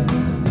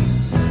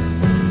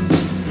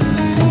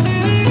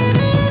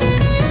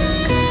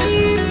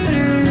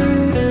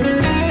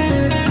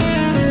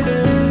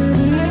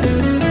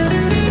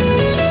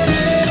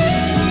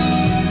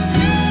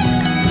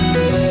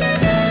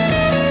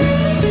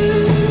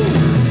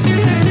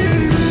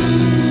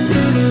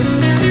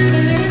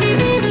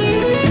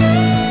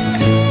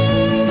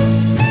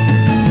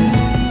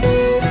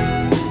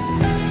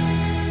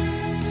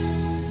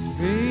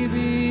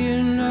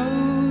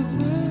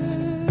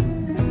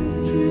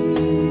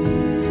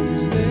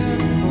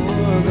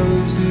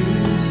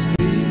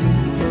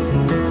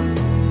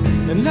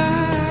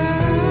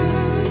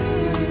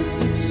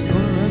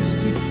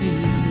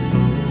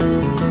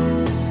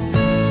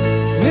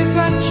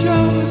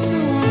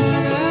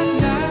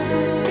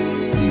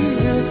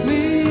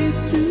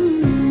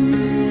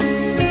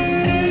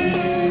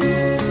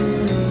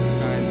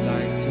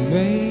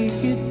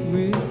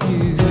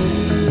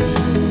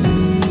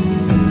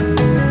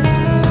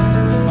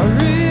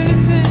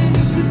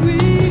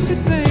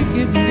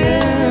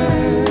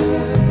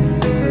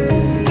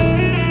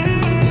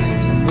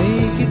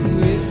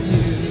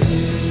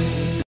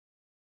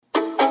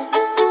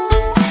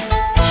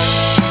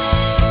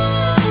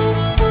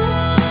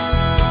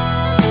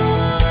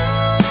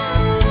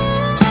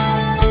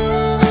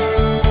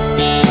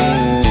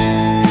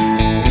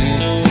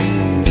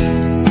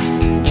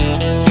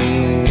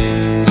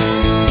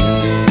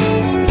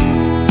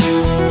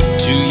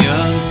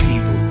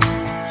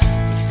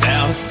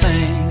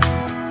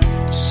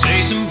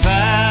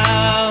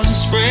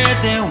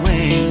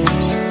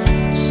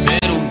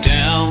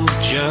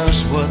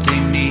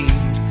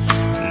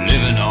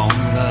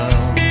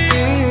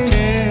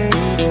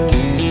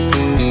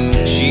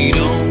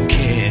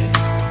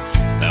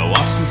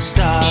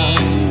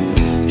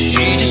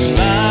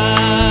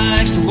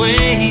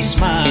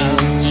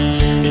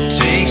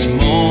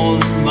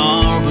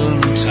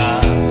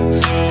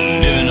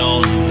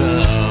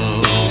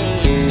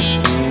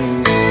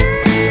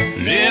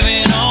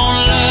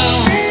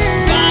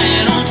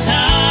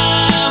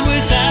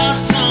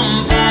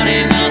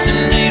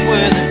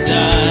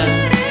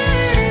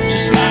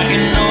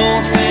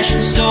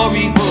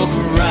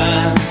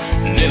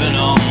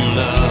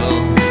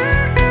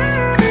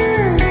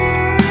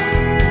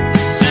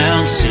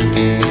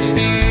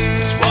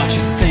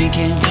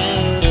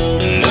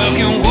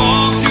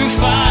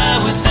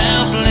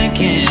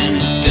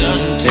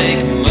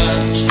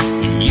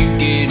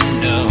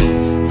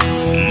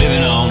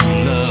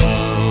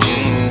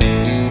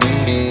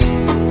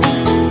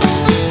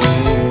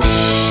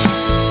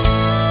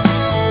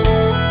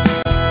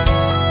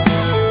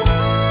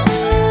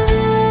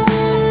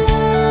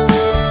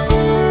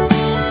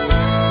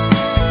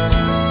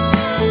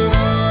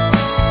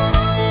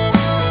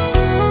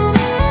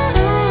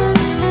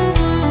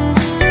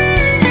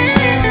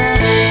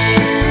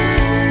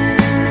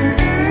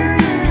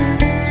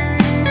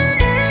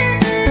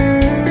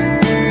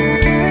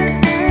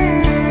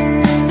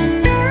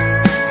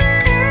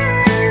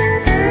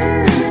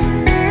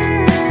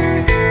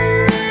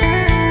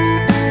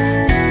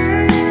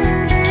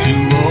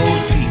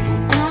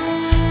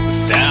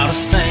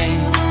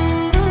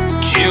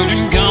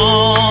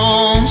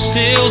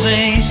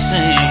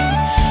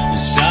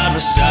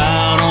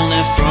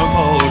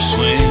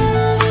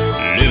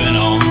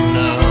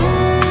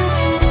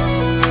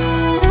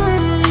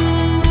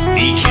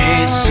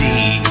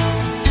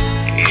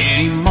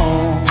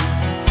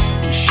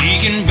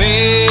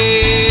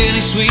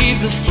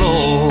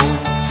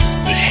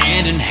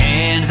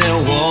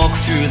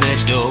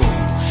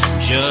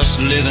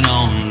 living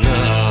on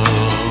love.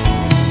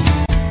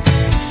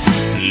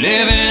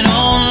 Living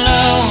on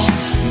love,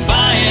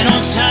 buying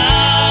on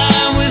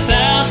time.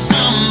 Without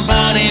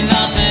somebody,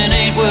 nothing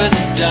ain't worth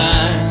a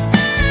dime.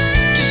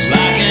 Just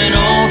like an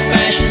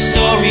old-fashioned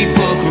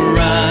storybook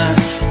rhyme.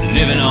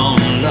 Living on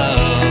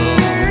love.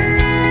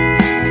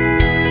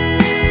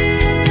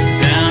 It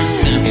sounds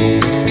simple,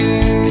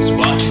 it's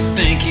what you're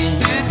thinking.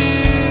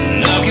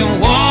 Love can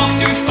walk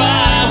through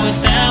fire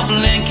without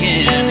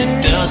blinking.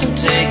 It doesn't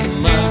take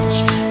much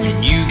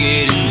when you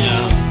get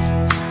enough.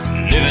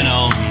 Living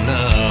on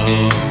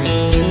love.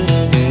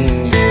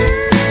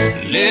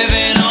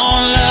 Living on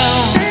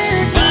love,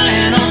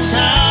 buying on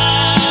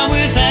time.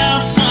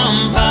 Without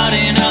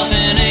somebody,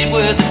 nothing ain't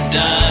worth a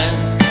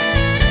dime.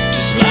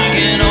 Just like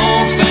an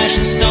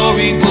old-fashioned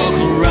storybook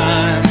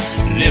rhyme.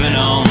 Living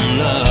on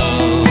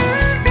love.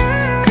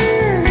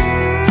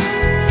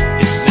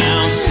 It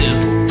sounds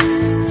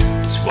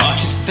simple, it's what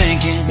you're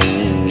thinking.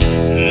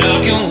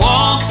 Love can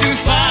walk through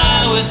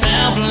fire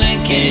without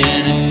blinking.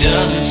 It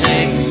doesn't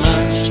take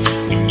much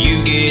when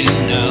you get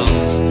enough.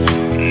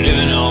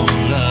 Living on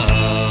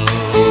love.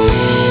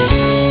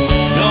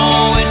 No,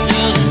 it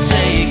doesn't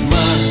take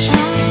much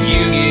when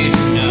you get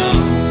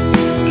enough.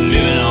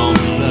 Living on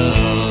love.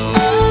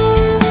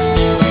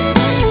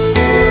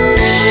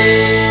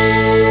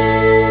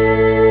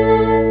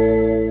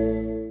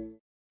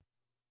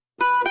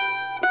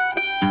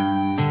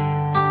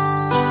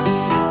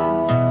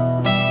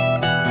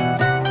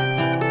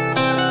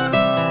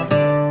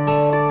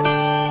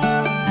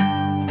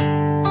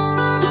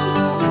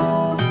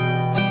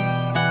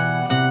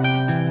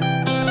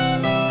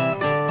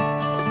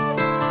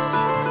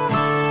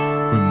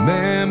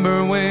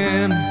 Remember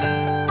when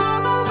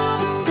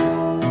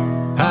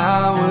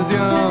I was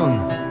young,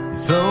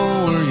 so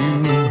were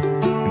you,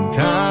 and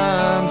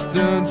time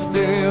stood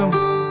still,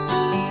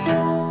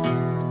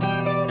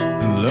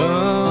 and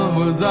love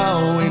was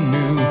all we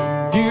knew.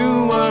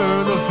 You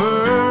were the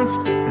first,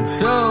 and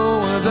so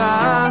was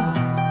I.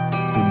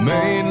 We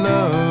made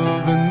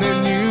love and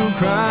then you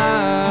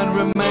cried.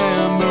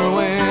 Remember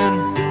when?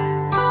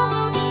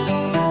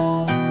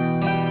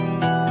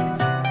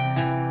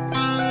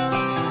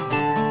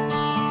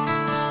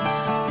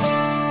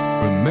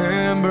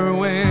 Remember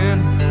when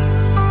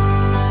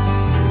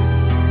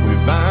we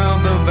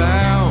bound the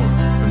vows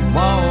and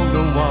walked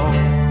the walk,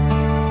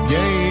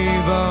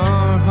 gave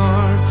our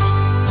hearts,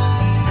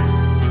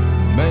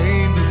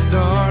 made the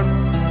start,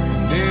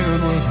 and it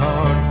was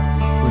hard.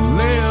 We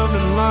lived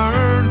and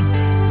learned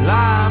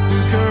life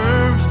through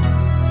curves.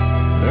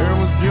 There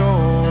was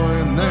joy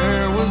and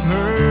there was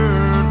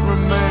hurt.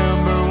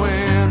 Remember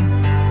when?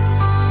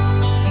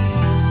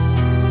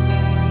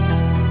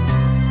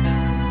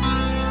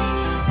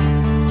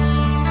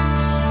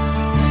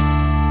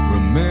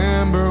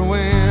 Remember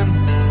when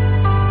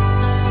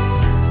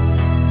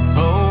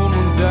home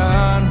was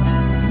died,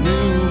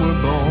 new were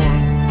born,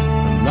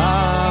 and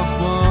life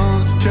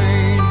was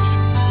changed,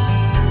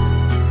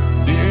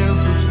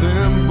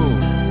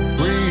 disassembled,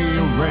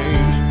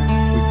 rearranged.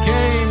 We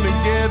came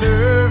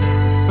together,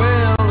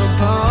 fell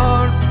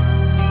apart,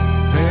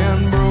 and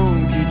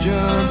broke each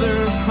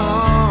other's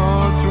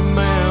hearts.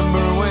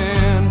 Remember when?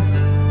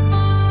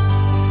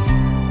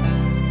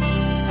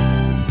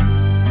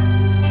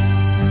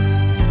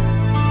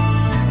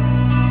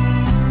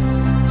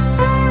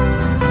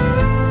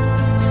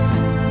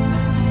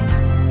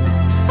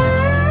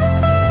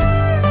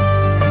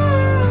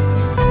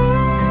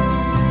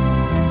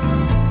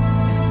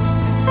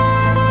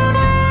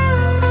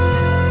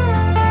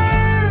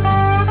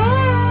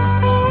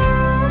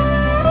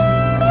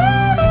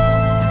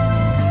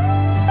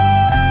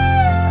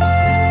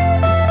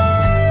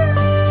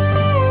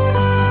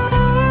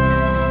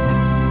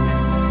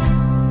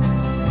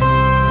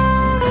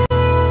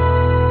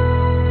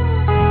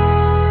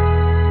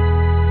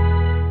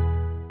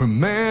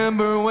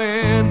 Remember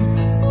when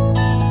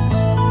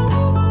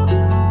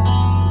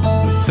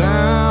the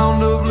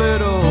sound of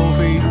little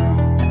feet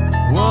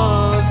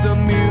was the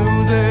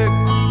music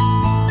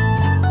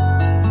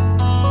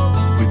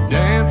we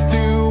danced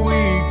to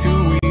week,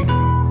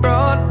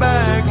 brought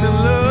back the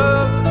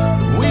love,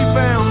 we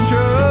found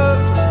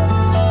trust,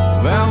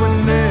 vowed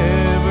we'd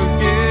never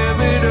give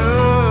it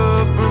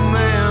up.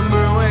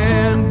 Remember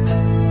when?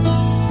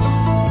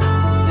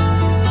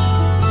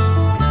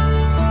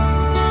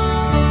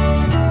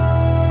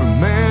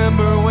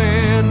 Remember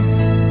when?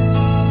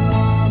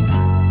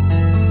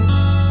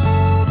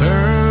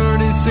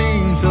 Heard it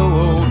seemed so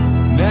old,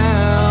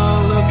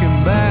 now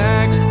looking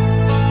back,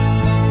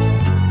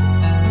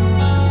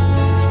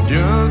 it's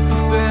just a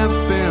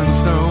stepping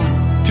stone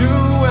to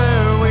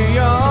where we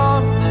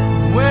are,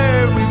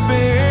 where we've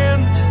been.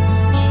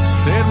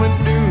 Said we'd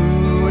do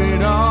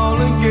it all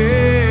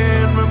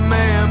again.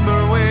 Remember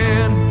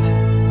when?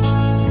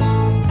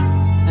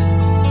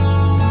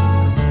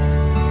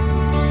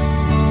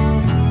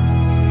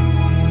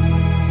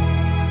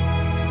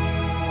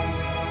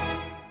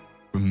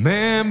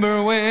 Remember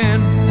when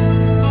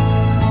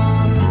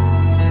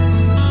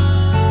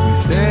we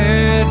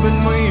said when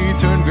we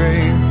turned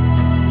gray,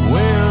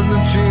 when the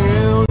chill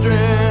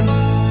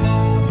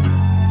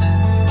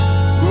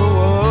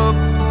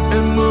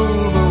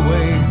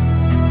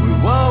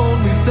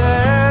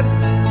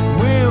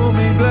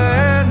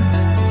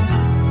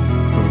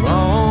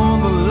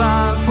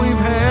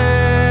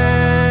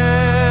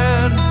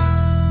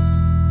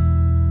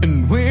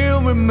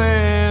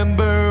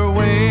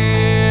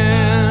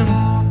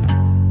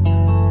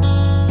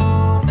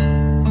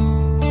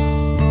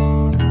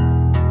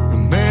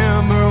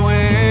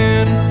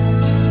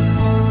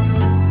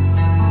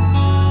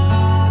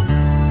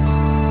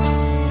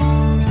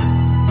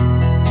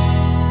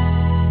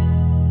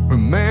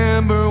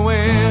remember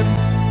when.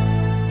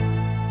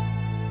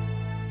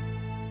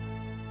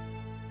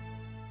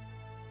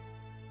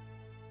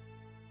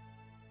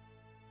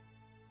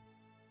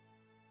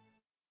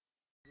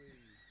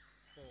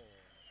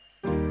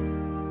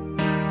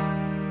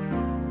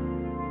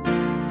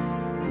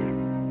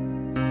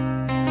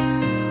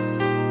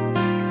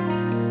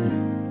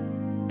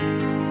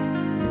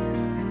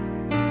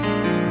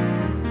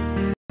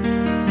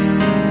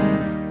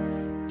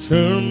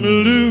 Turn me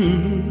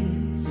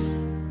loose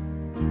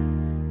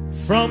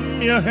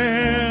from your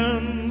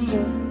hands.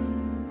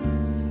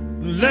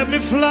 Let me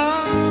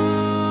fly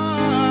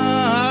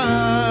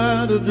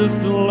to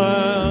distant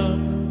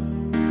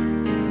land,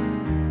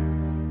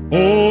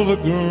 over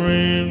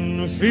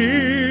green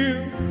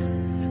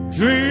fields,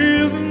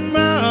 trees and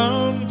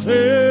mountains,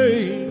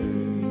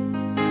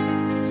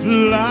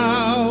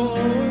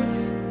 flowers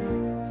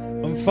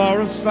and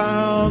forest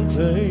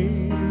fountains.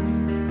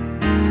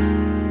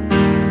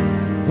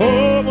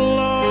 Home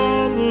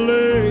along the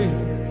lane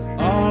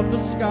of the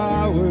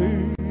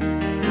skyway,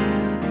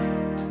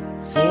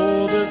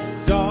 for this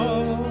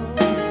dark,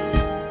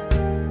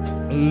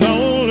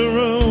 lonely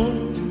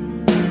room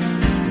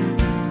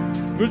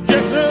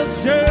projects a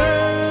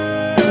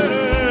shadow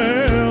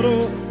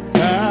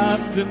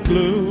cast in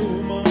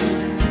gloom,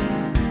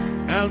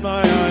 and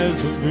my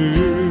eyes are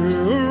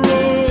mirror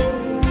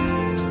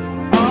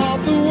of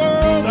the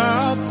world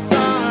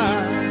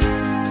outside,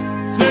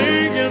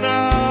 thinking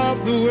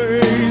of the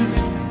ways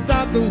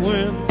that the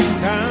wind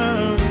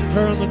can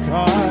turn the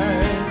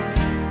tide,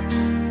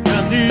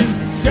 and these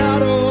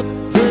shadows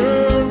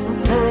turn from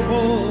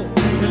purple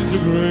into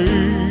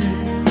gray.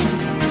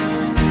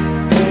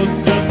 Oh,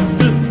 just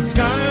this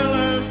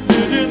skyline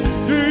vision,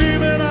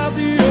 dreaming of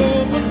the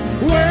open,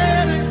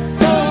 waiting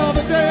for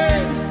the day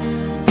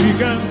he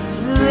can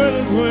spread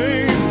his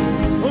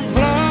wings and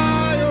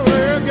fly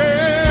away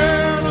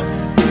again.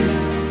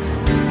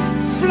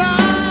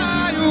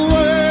 Fly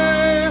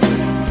away,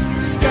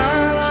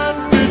 skyline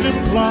vision,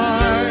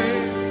 fly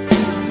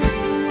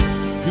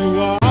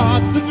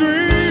toward the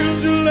dreams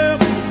you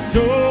left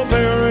so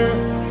very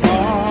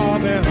far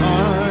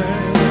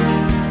behind.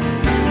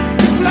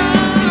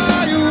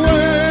 Fly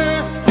away,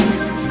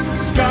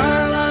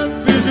 skyline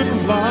vision,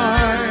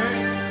 fly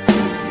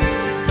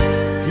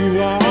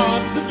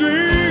toward the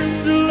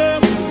dreams you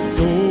left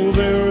so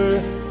very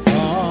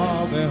far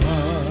behind.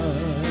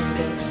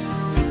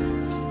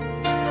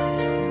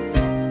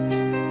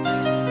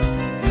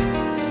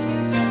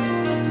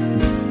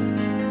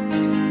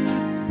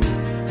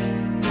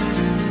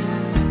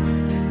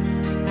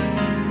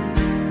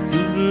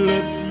 Just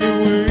let me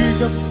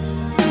wake up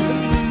in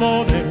the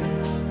morning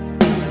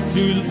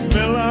to the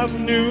smell of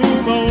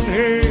newborn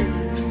hay,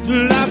 to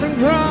laugh and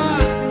cry,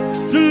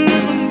 to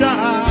live and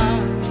die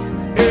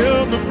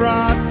in the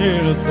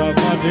brightness of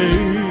my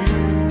day.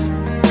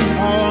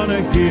 I wanna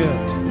hear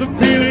the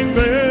pealing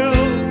bell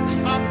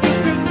of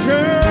distant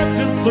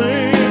churches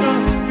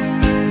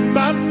sing,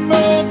 but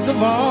most of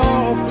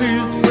all,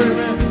 please free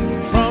me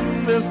from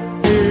this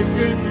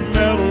aching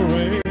metal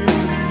ring.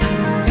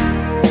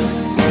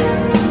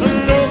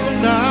 And open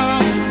now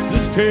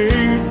this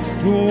cage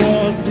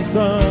towards the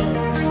sun,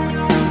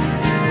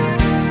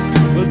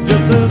 but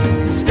just this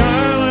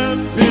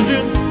skyline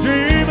vision,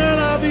 dreaming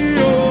of the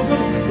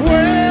open,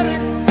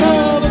 waiting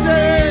for the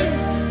day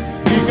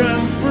he can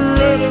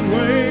spread his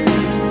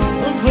wings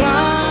and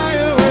fly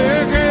away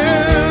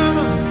again.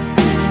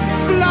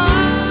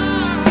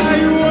 Fly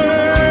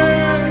away,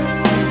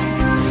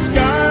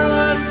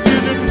 skyline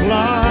vision,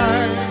 fly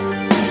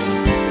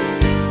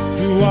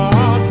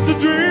toward the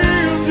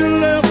dreams you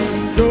left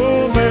so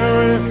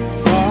very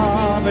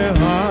far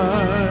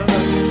behind.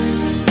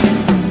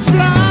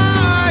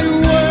 Fly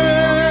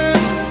away,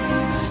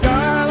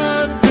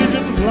 skyline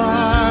vision,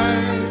 fly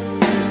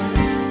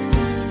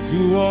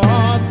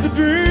toward the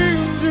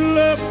dreams you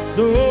left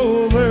so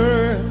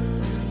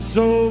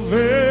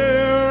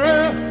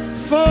very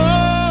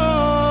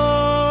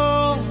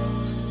far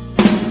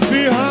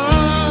behind.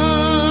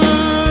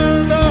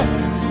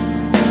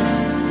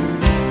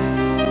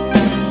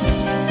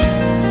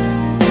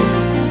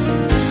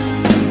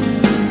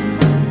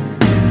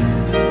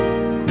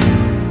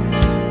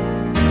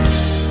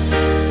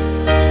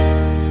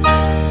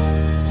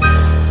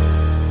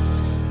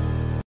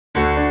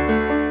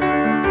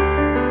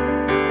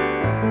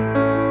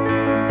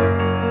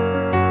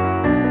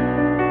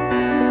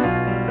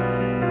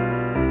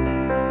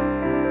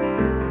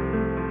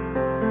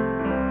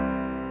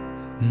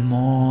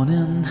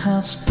 Morning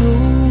has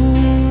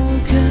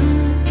broken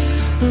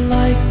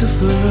like the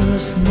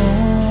first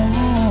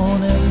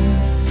morning.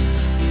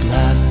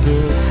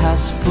 Blackbird has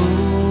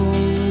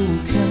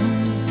spoken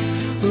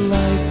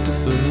like the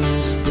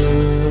first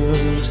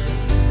bird.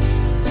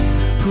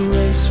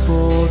 Praise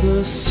for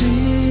the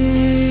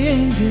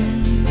singing,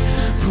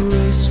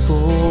 praise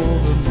for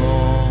the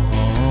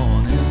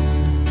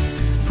morning,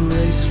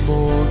 praise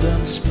for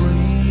them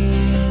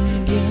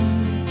springing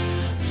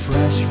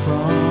fresh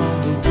from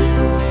the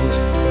world.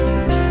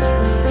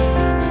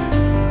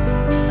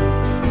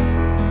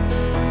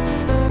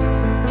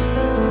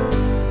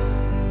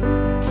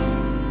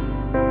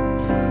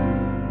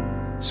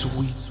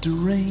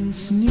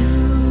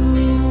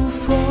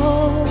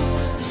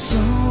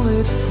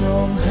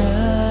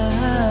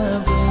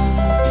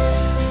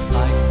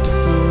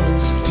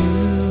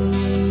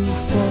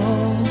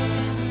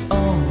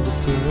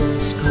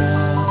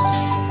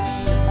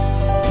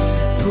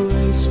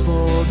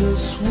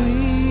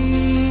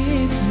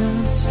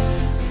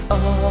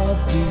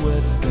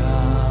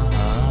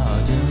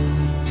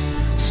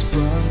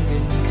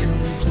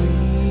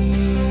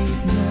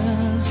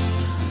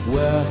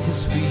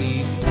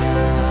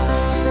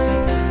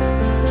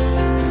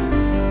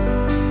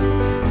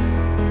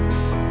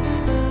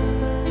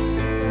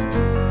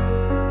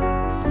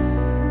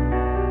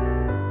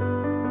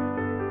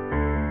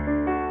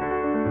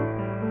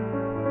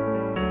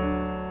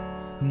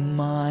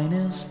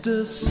 is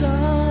the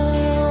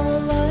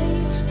sunlight,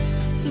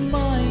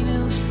 mine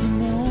is the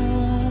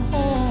morning,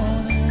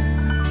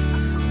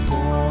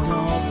 born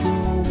of the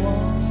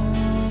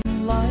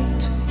one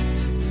light,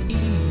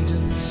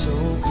 Eden so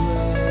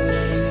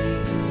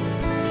glowing.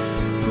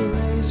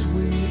 Praise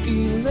we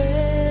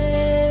elation,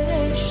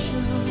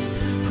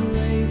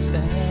 praise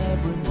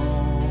every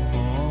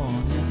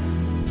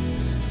morning,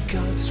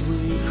 God's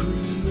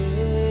recreation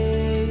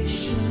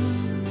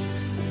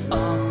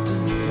of the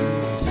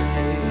new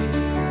day.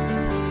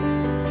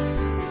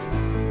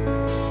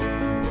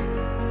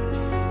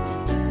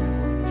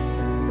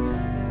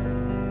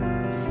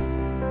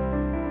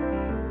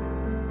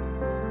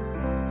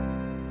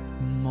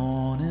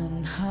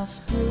 Morning has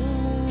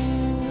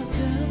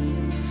broken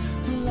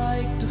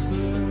like the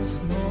first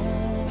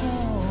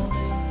morning.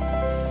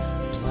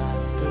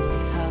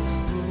 Blackbird has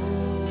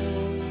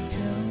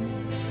broken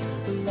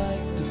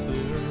like the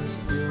first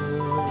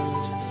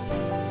bird.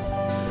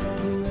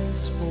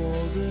 Praise for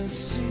the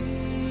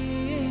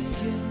singing,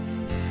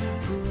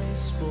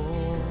 praise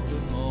for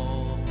the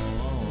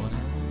morning,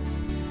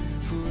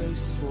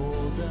 praise for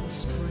the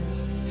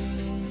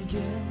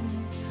springing,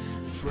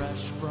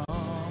 fresh from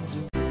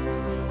the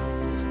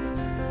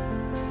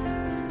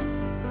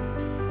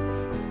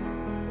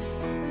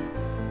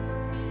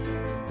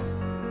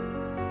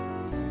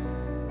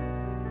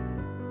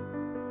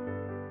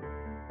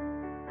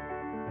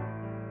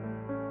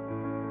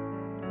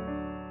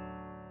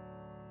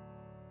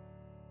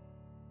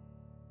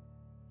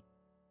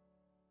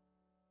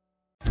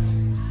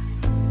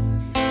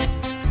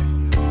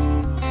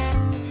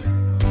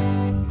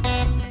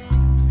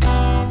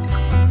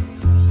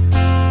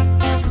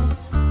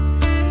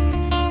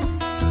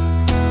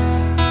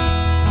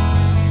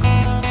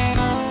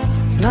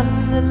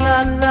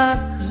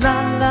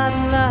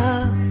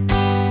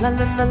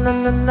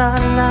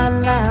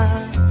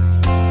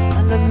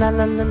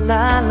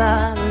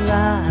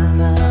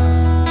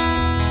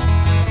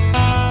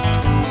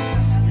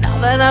Now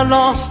that I've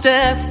lost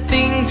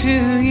everything to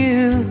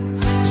you,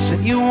 you said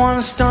you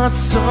wanna start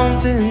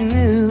something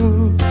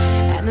new,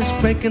 and it's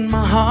breaking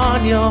my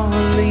heart you're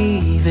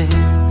leaving.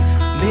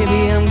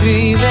 Baby, I'm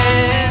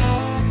grieving.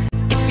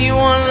 If you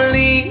wanna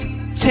leave,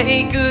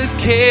 take good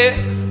care.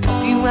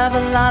 Hope you have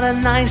a lot of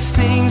nice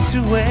things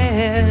to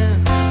wear,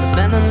 but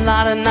then a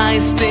lot of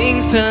nice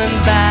things turn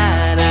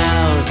bad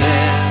out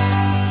there.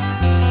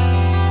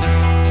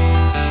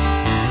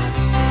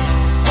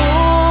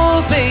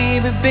 Oh,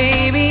 baby,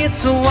 baby,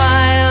 it's a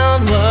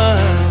wild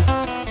world,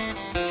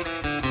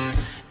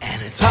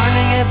 and it's hard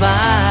to get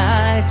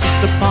by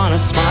just upon a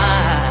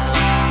smile.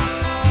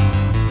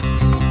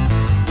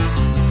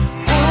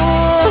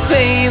 Oh,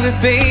 baby,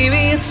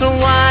 baby, it's a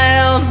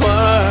wild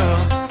world,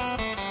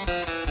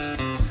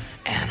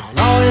 and I'll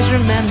always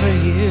remember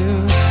you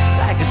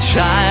like a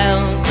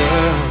child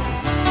girl.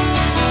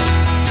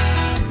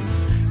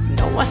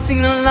 No, I've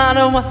seen a lot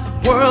of what the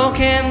world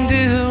can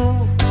do,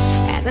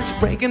 and it's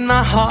breaking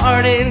my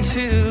heart in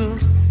two,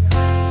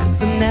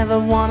 'cause I never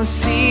wanna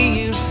see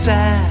you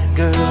sad,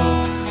 girl.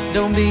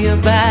 Don't be a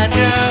bad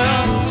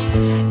girl.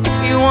 If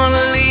you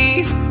wanna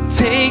leave,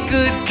 take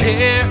good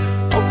care.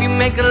 Hope you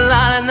make a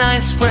lot of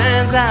nice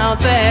friends out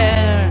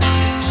there.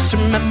 Just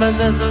remember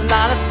there's a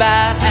lot of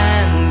bad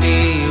and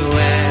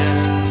beware.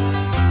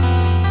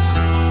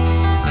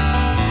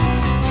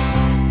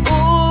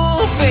 Oh,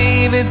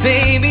 baby,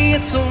 baby,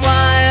 it's a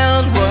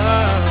wild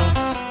world,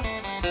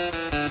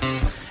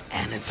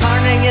 and it's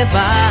hard to get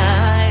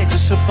by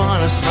just upon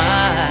a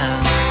smile.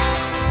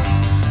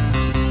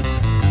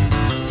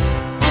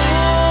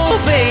 Oh,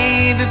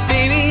 baby,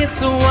 baby, it's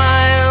a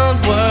wild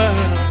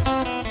world,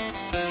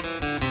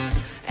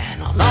 and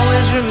I'll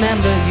always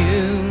remember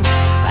you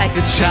like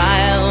a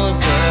child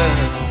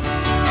girl.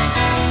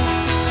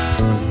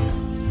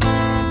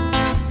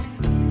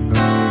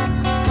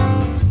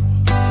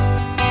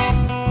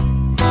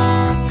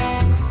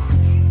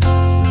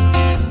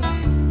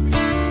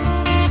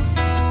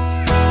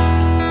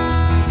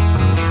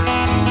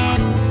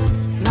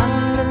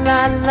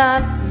 La la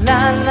la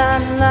la la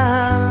la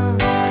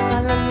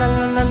la la la la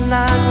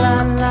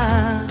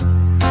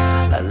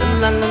la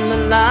la la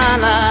la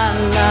la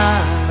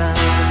la.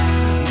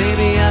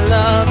 Baby, I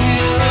love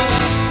you.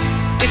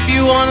 If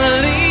you wanna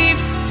leave,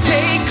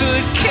 take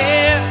good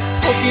care.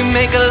 Hope you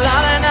make a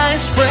lot of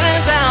nice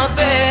friends out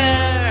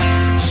there.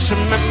 Just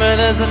remember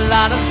there's a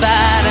lot of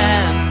bad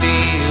and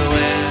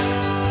beware.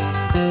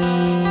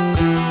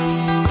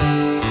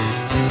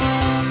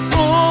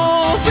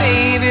 Oh,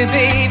 baby,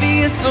 baby,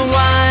 it's a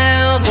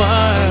wild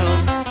world,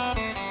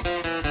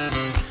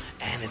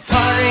 and it's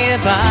hard to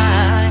get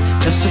by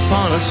just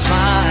upon a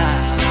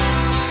smile.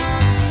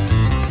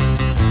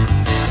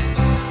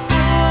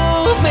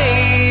 Oh,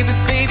 baby,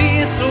 baby,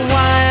 it's a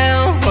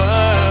wild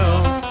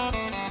world,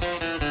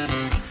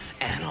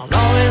 and I'll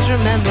always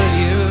remember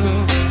you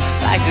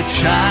like a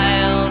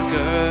child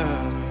girl.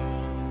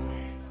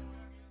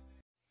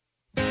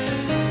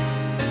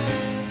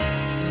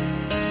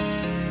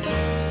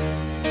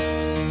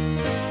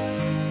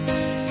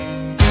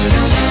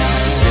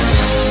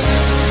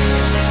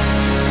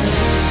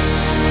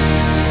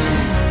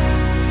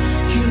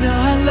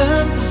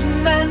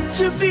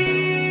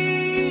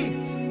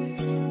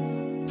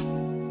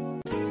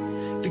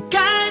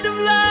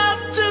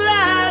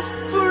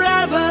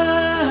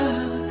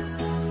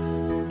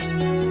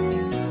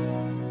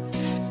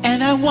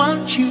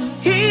 want you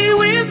here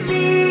with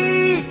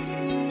me.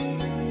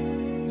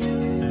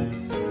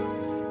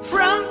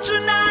 From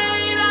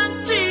tonight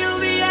until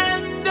the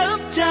end of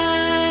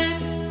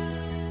time,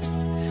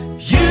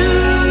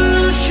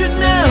 you should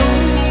know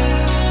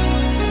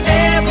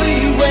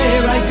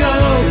everywhere I go,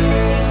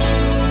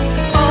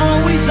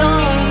 always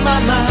on my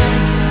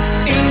mind,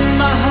 in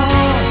my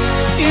heart,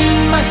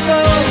 in my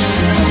soul.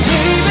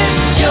 Baby,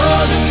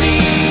 you're the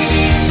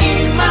meaning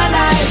in my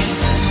life,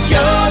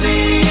 you're the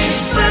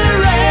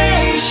inspiration,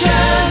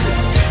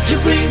 you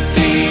bring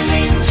fear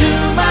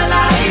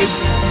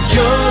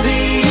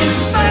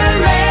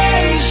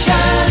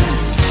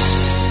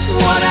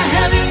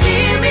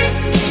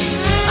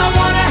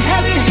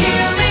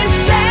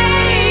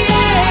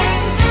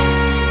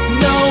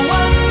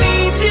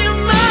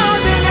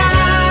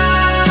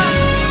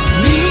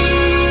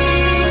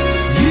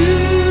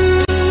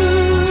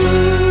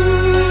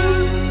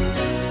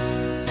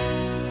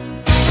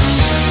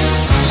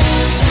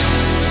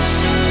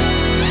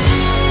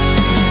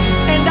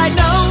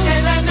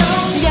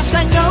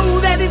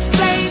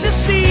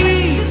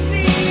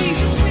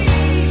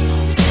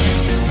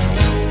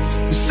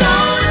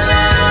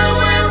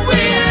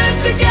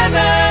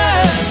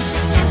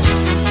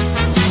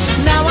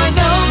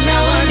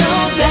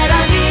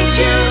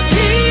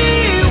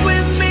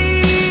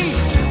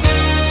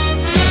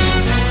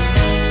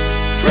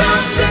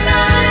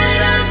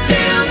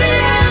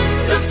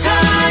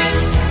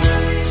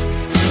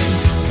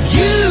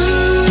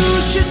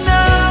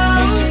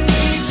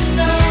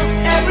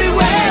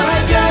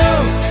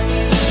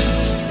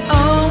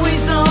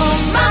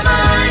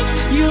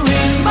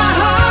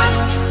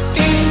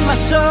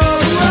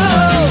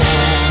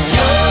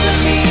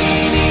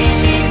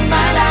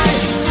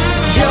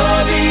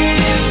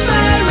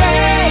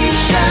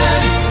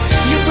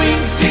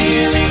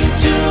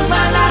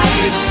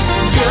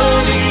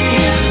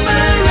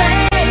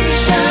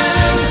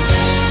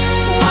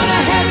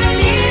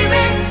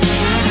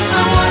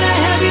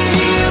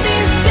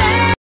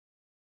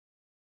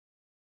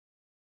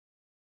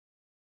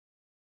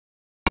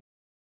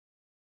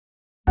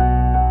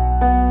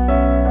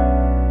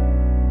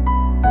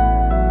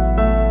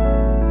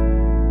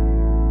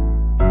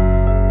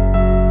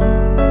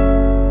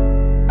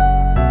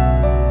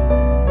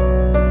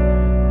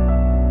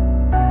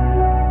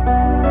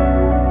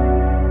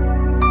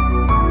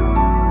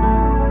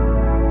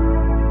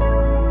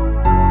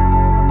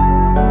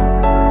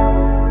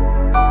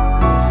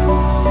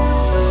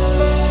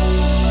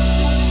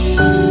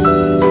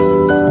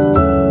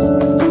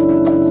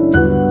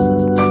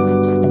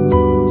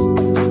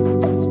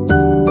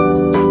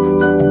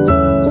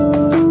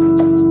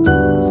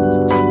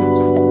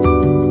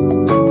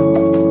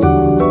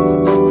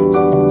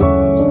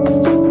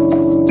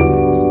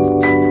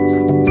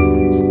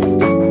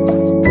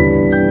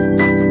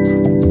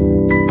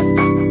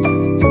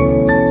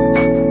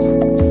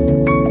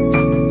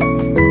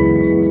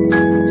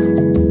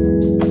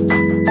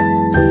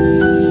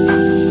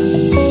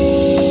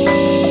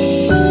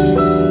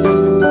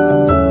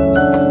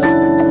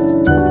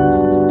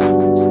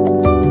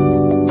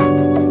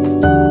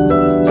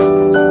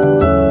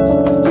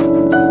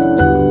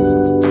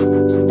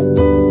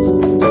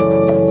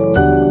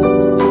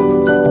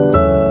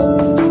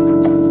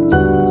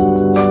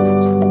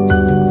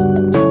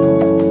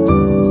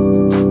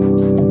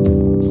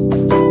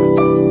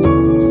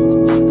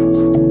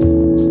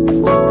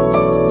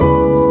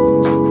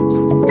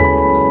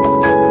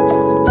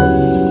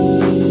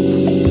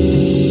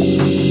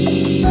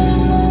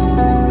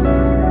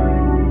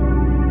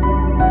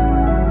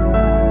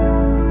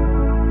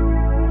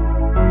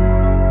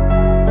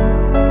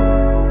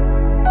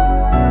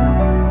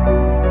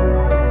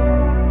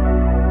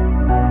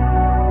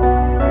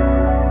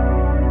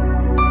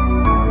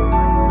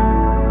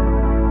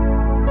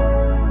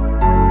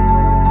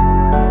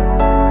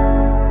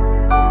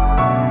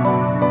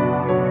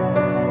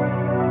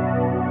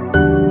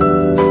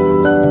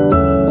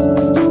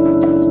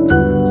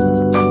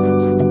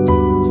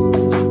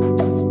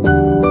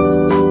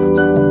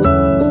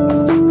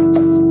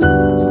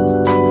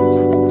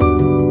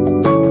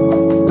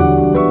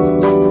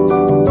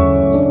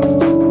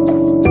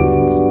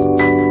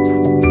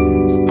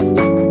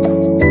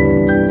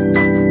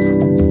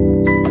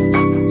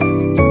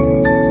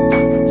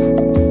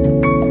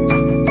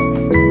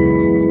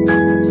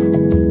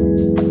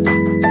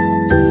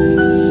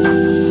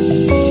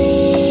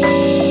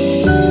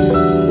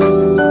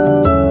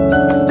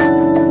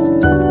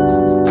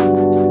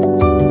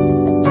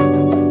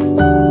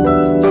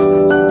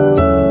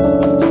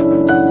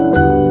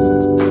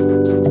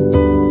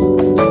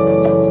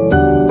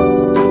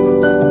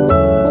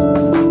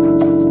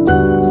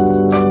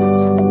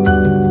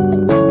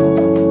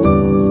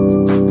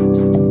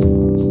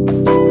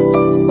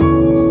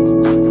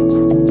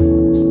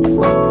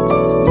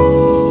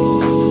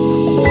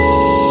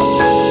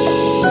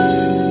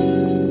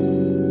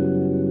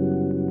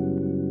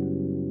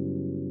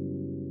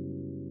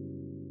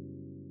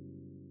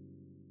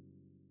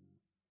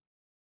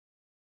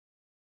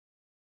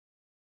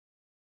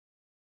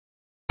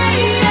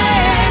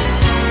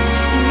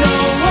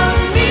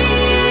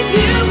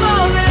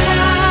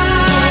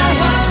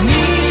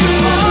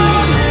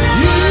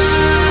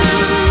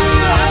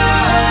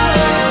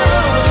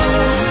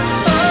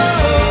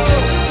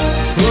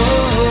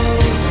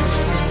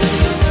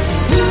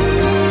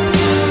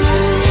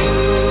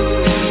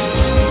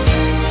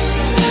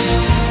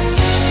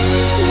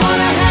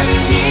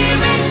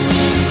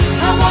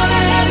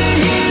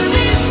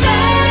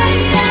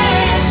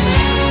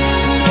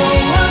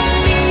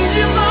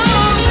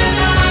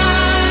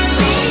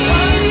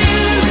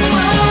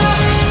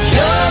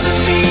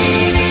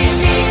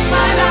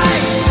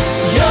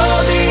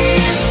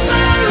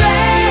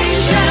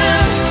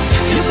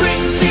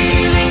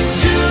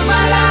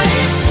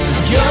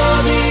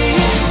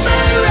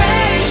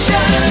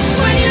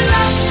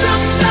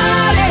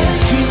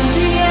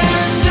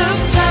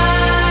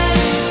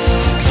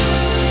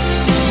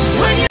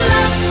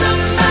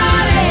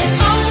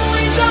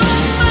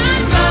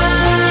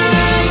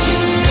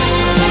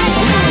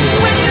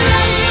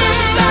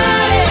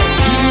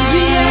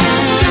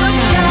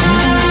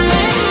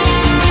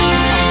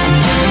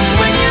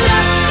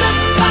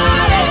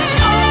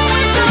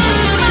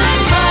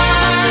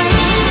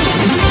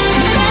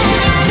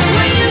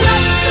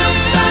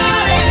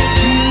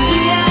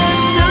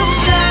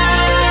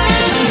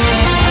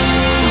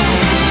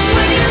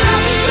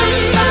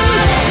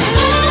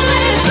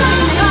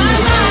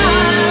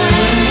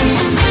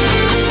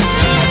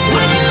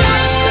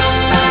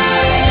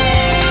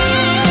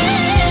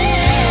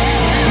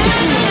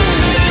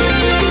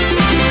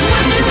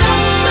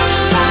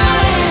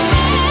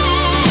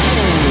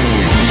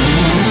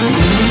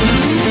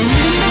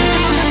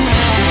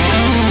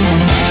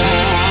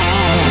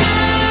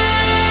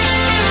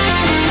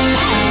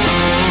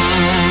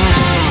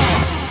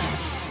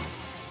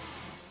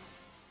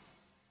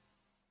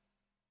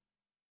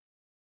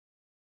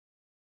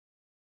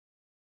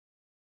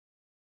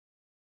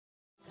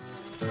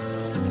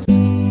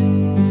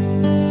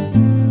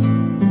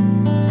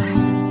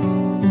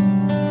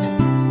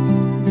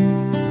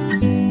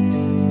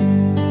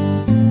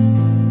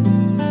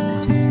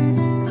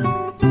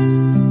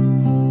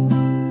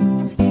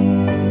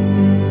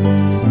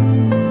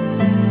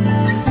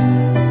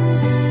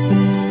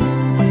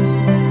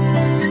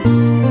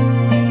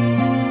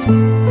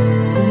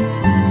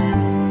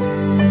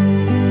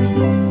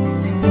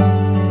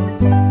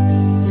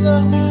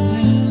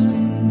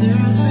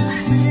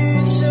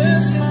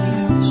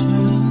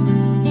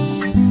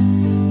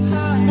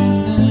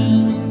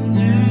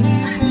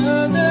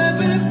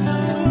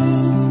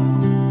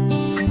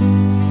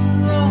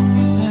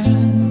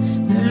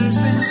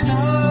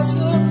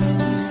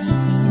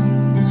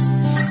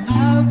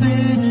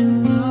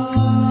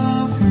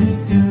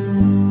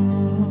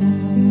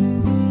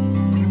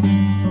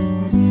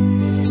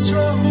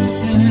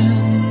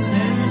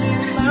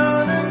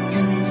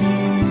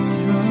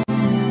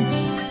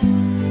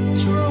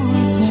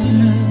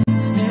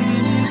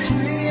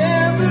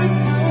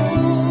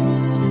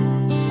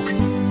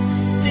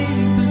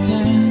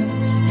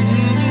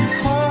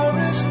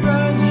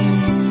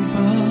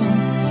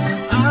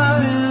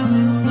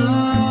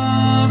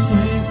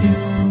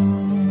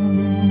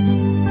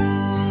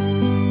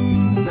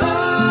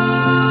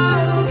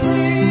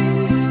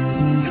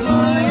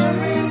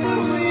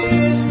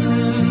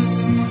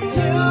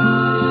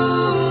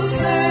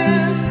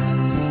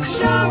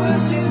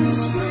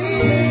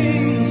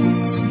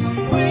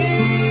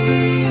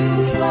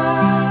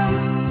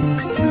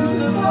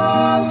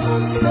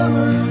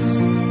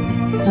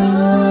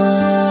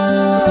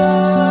love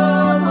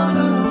on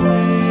her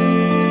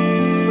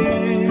wings.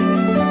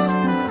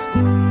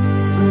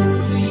 Through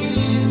the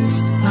years,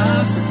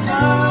 as the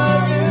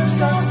fire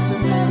starts to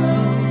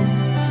mellow,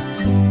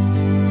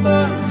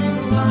 burning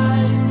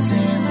lines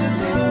in the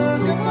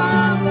book of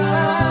our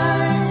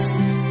lives,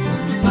 from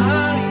the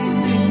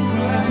binding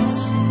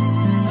cracks,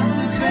 and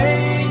the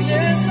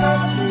pages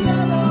start to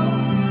yellow.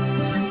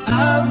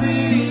 I'll be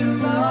in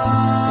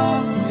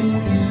love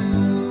with you.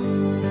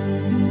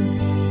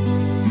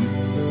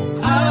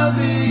 I'll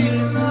be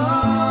in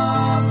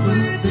love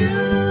with you.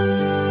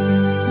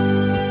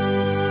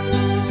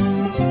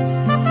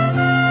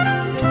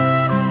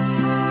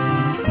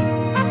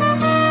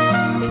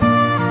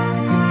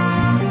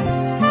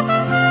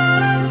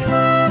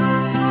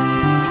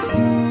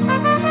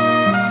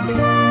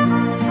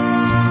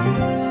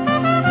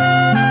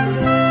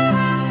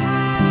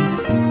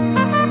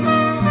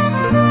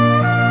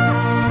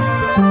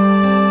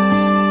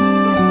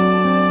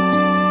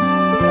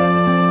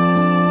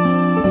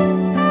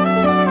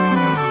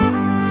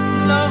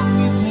 Long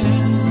with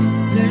him,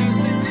 there's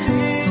been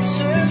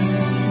fishes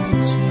in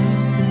the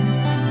swim,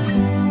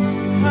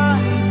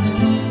 higher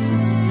than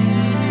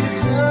any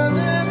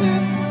other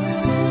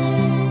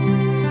before.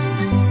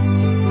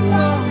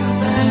 Longer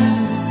than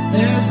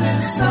there's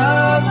been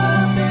stars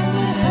up in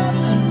the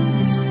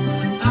heavens.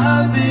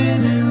 I've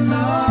been in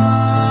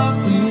love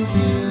with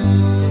you.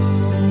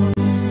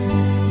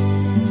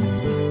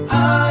 I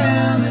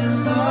am in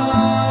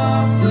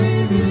love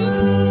with you.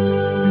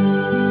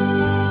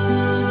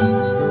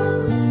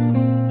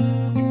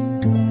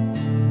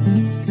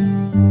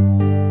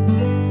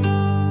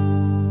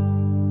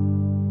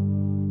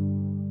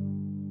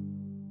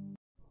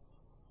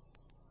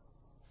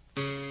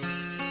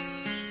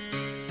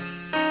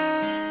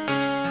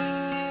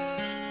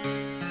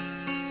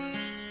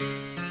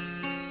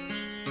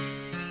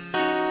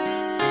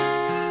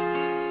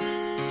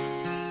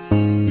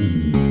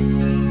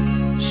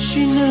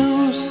 She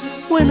knows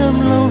when I'm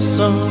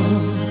lonesome.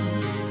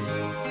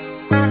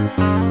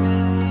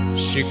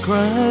 She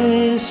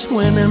cries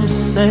when I'm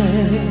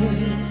sad.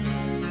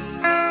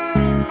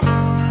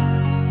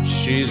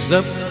 She's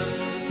up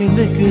in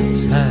the good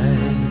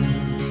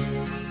times.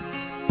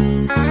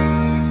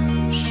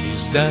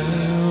 She's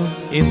down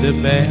in the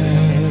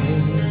bad.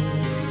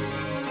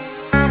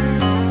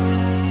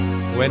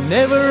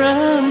 Whenever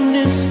I'm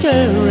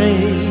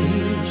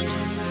discouraged,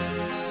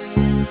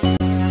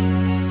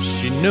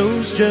 she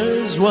knows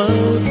just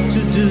what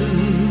to do.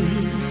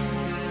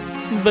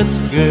 But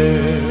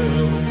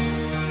girl,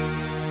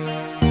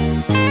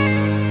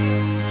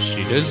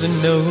 she doesn't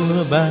know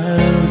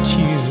about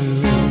you.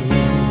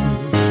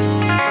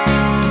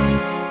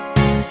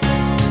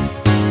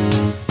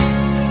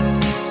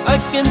 I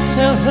can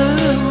tell her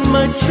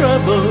my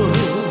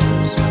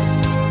troubles.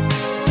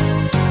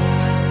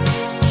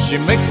 She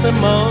makes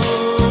them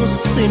all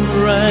seem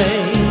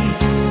right.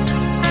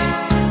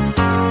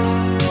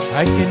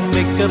 I can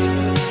make up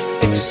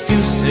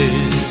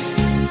excuses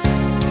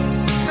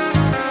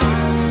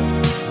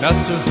not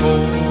to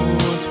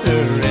hold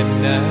her at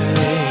night.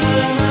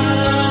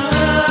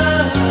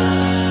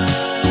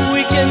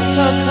 We can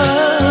talk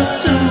about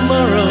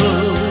tomorrow.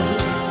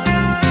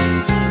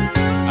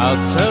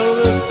 I'll tell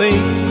her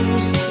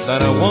things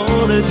that I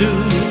wanna do.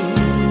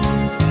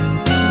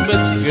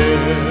 But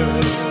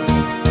girl,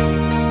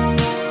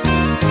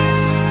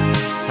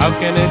 how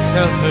can I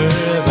tell her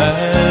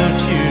about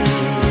you?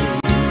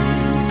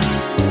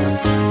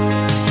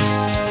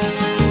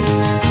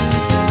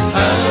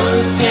 How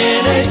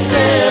can I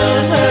tell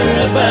her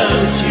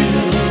about you?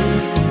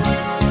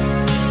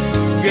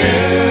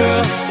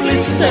 Girl,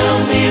 please tell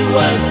me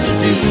what to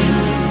do.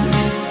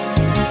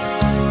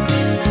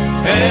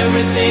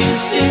 Everything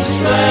seems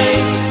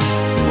right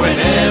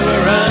whenever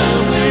I'm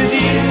with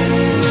you.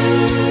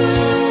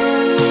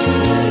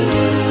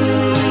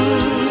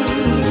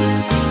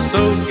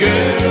 So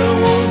girl,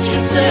 won't you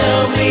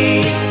tell me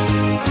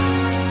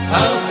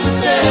how to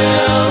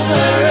tell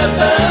her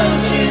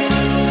about you?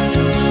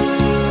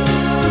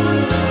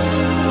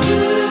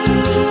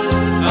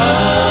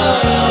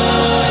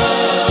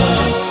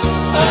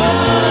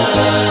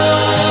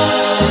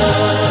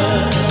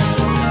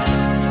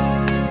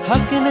 How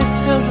can I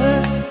tell her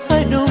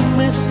I don't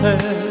miss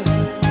her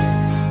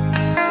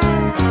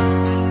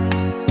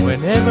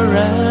whenever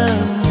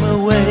I'm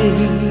away?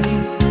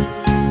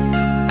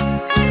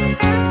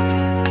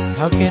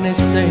 How can I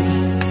say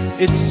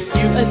it's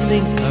you I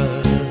think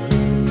of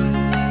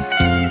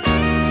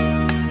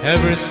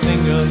every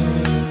single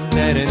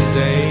night and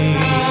day?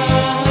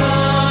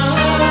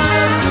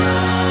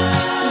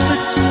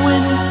 But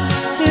when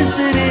is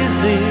it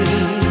easy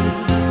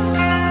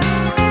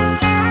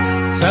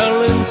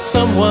telling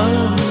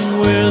someone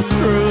we're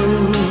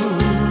through?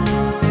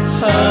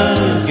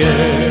 Oh,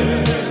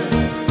 girl,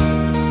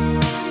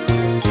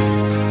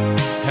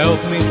 help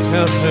me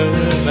tell her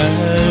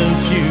about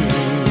you.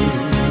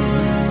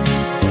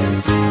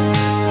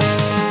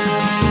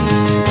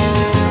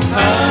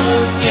 How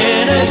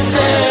can I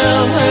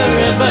tell her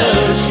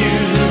about you?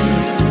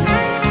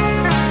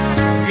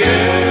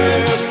 Girl,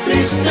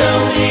 Please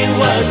tell me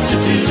what to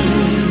do.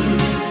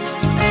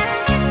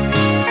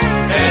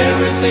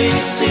 Everything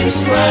seems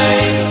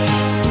right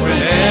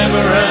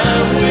whenever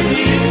I'm with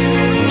you.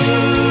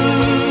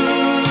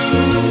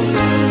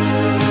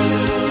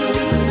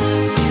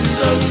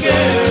 So